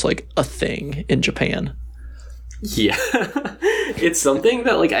jeans is just like a thing in Japan. Yeah, it's something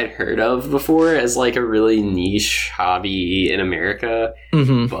that like I'd heard of before as like a really niche hobby in America.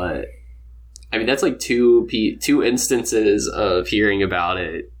 But I mean, that's like two instances of hearing about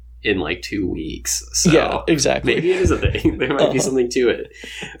it in like 2 weeks. So yeah, exactly. Maybe it is a thing. There might be something to it.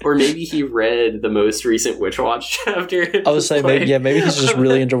 Or maybe he read the most recent Witch Watch chapter. I was saying, maybe he's just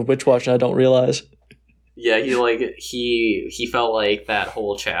really into Witch Watch and I don't realize. Yeah, he felt like that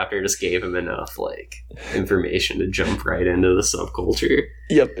whole chapter just gave him enough like information to jump right into the subculture.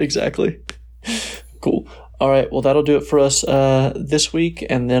 Yep, exactly. Cool. All right, well, that'll do it for us this week.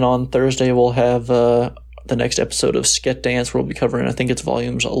 And then on Thursday, we'll have the next episode of Sket Dance, where we'll be covering, I think it's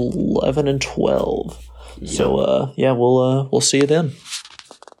volumes 11 and 12. Yep. So, we'll see you then.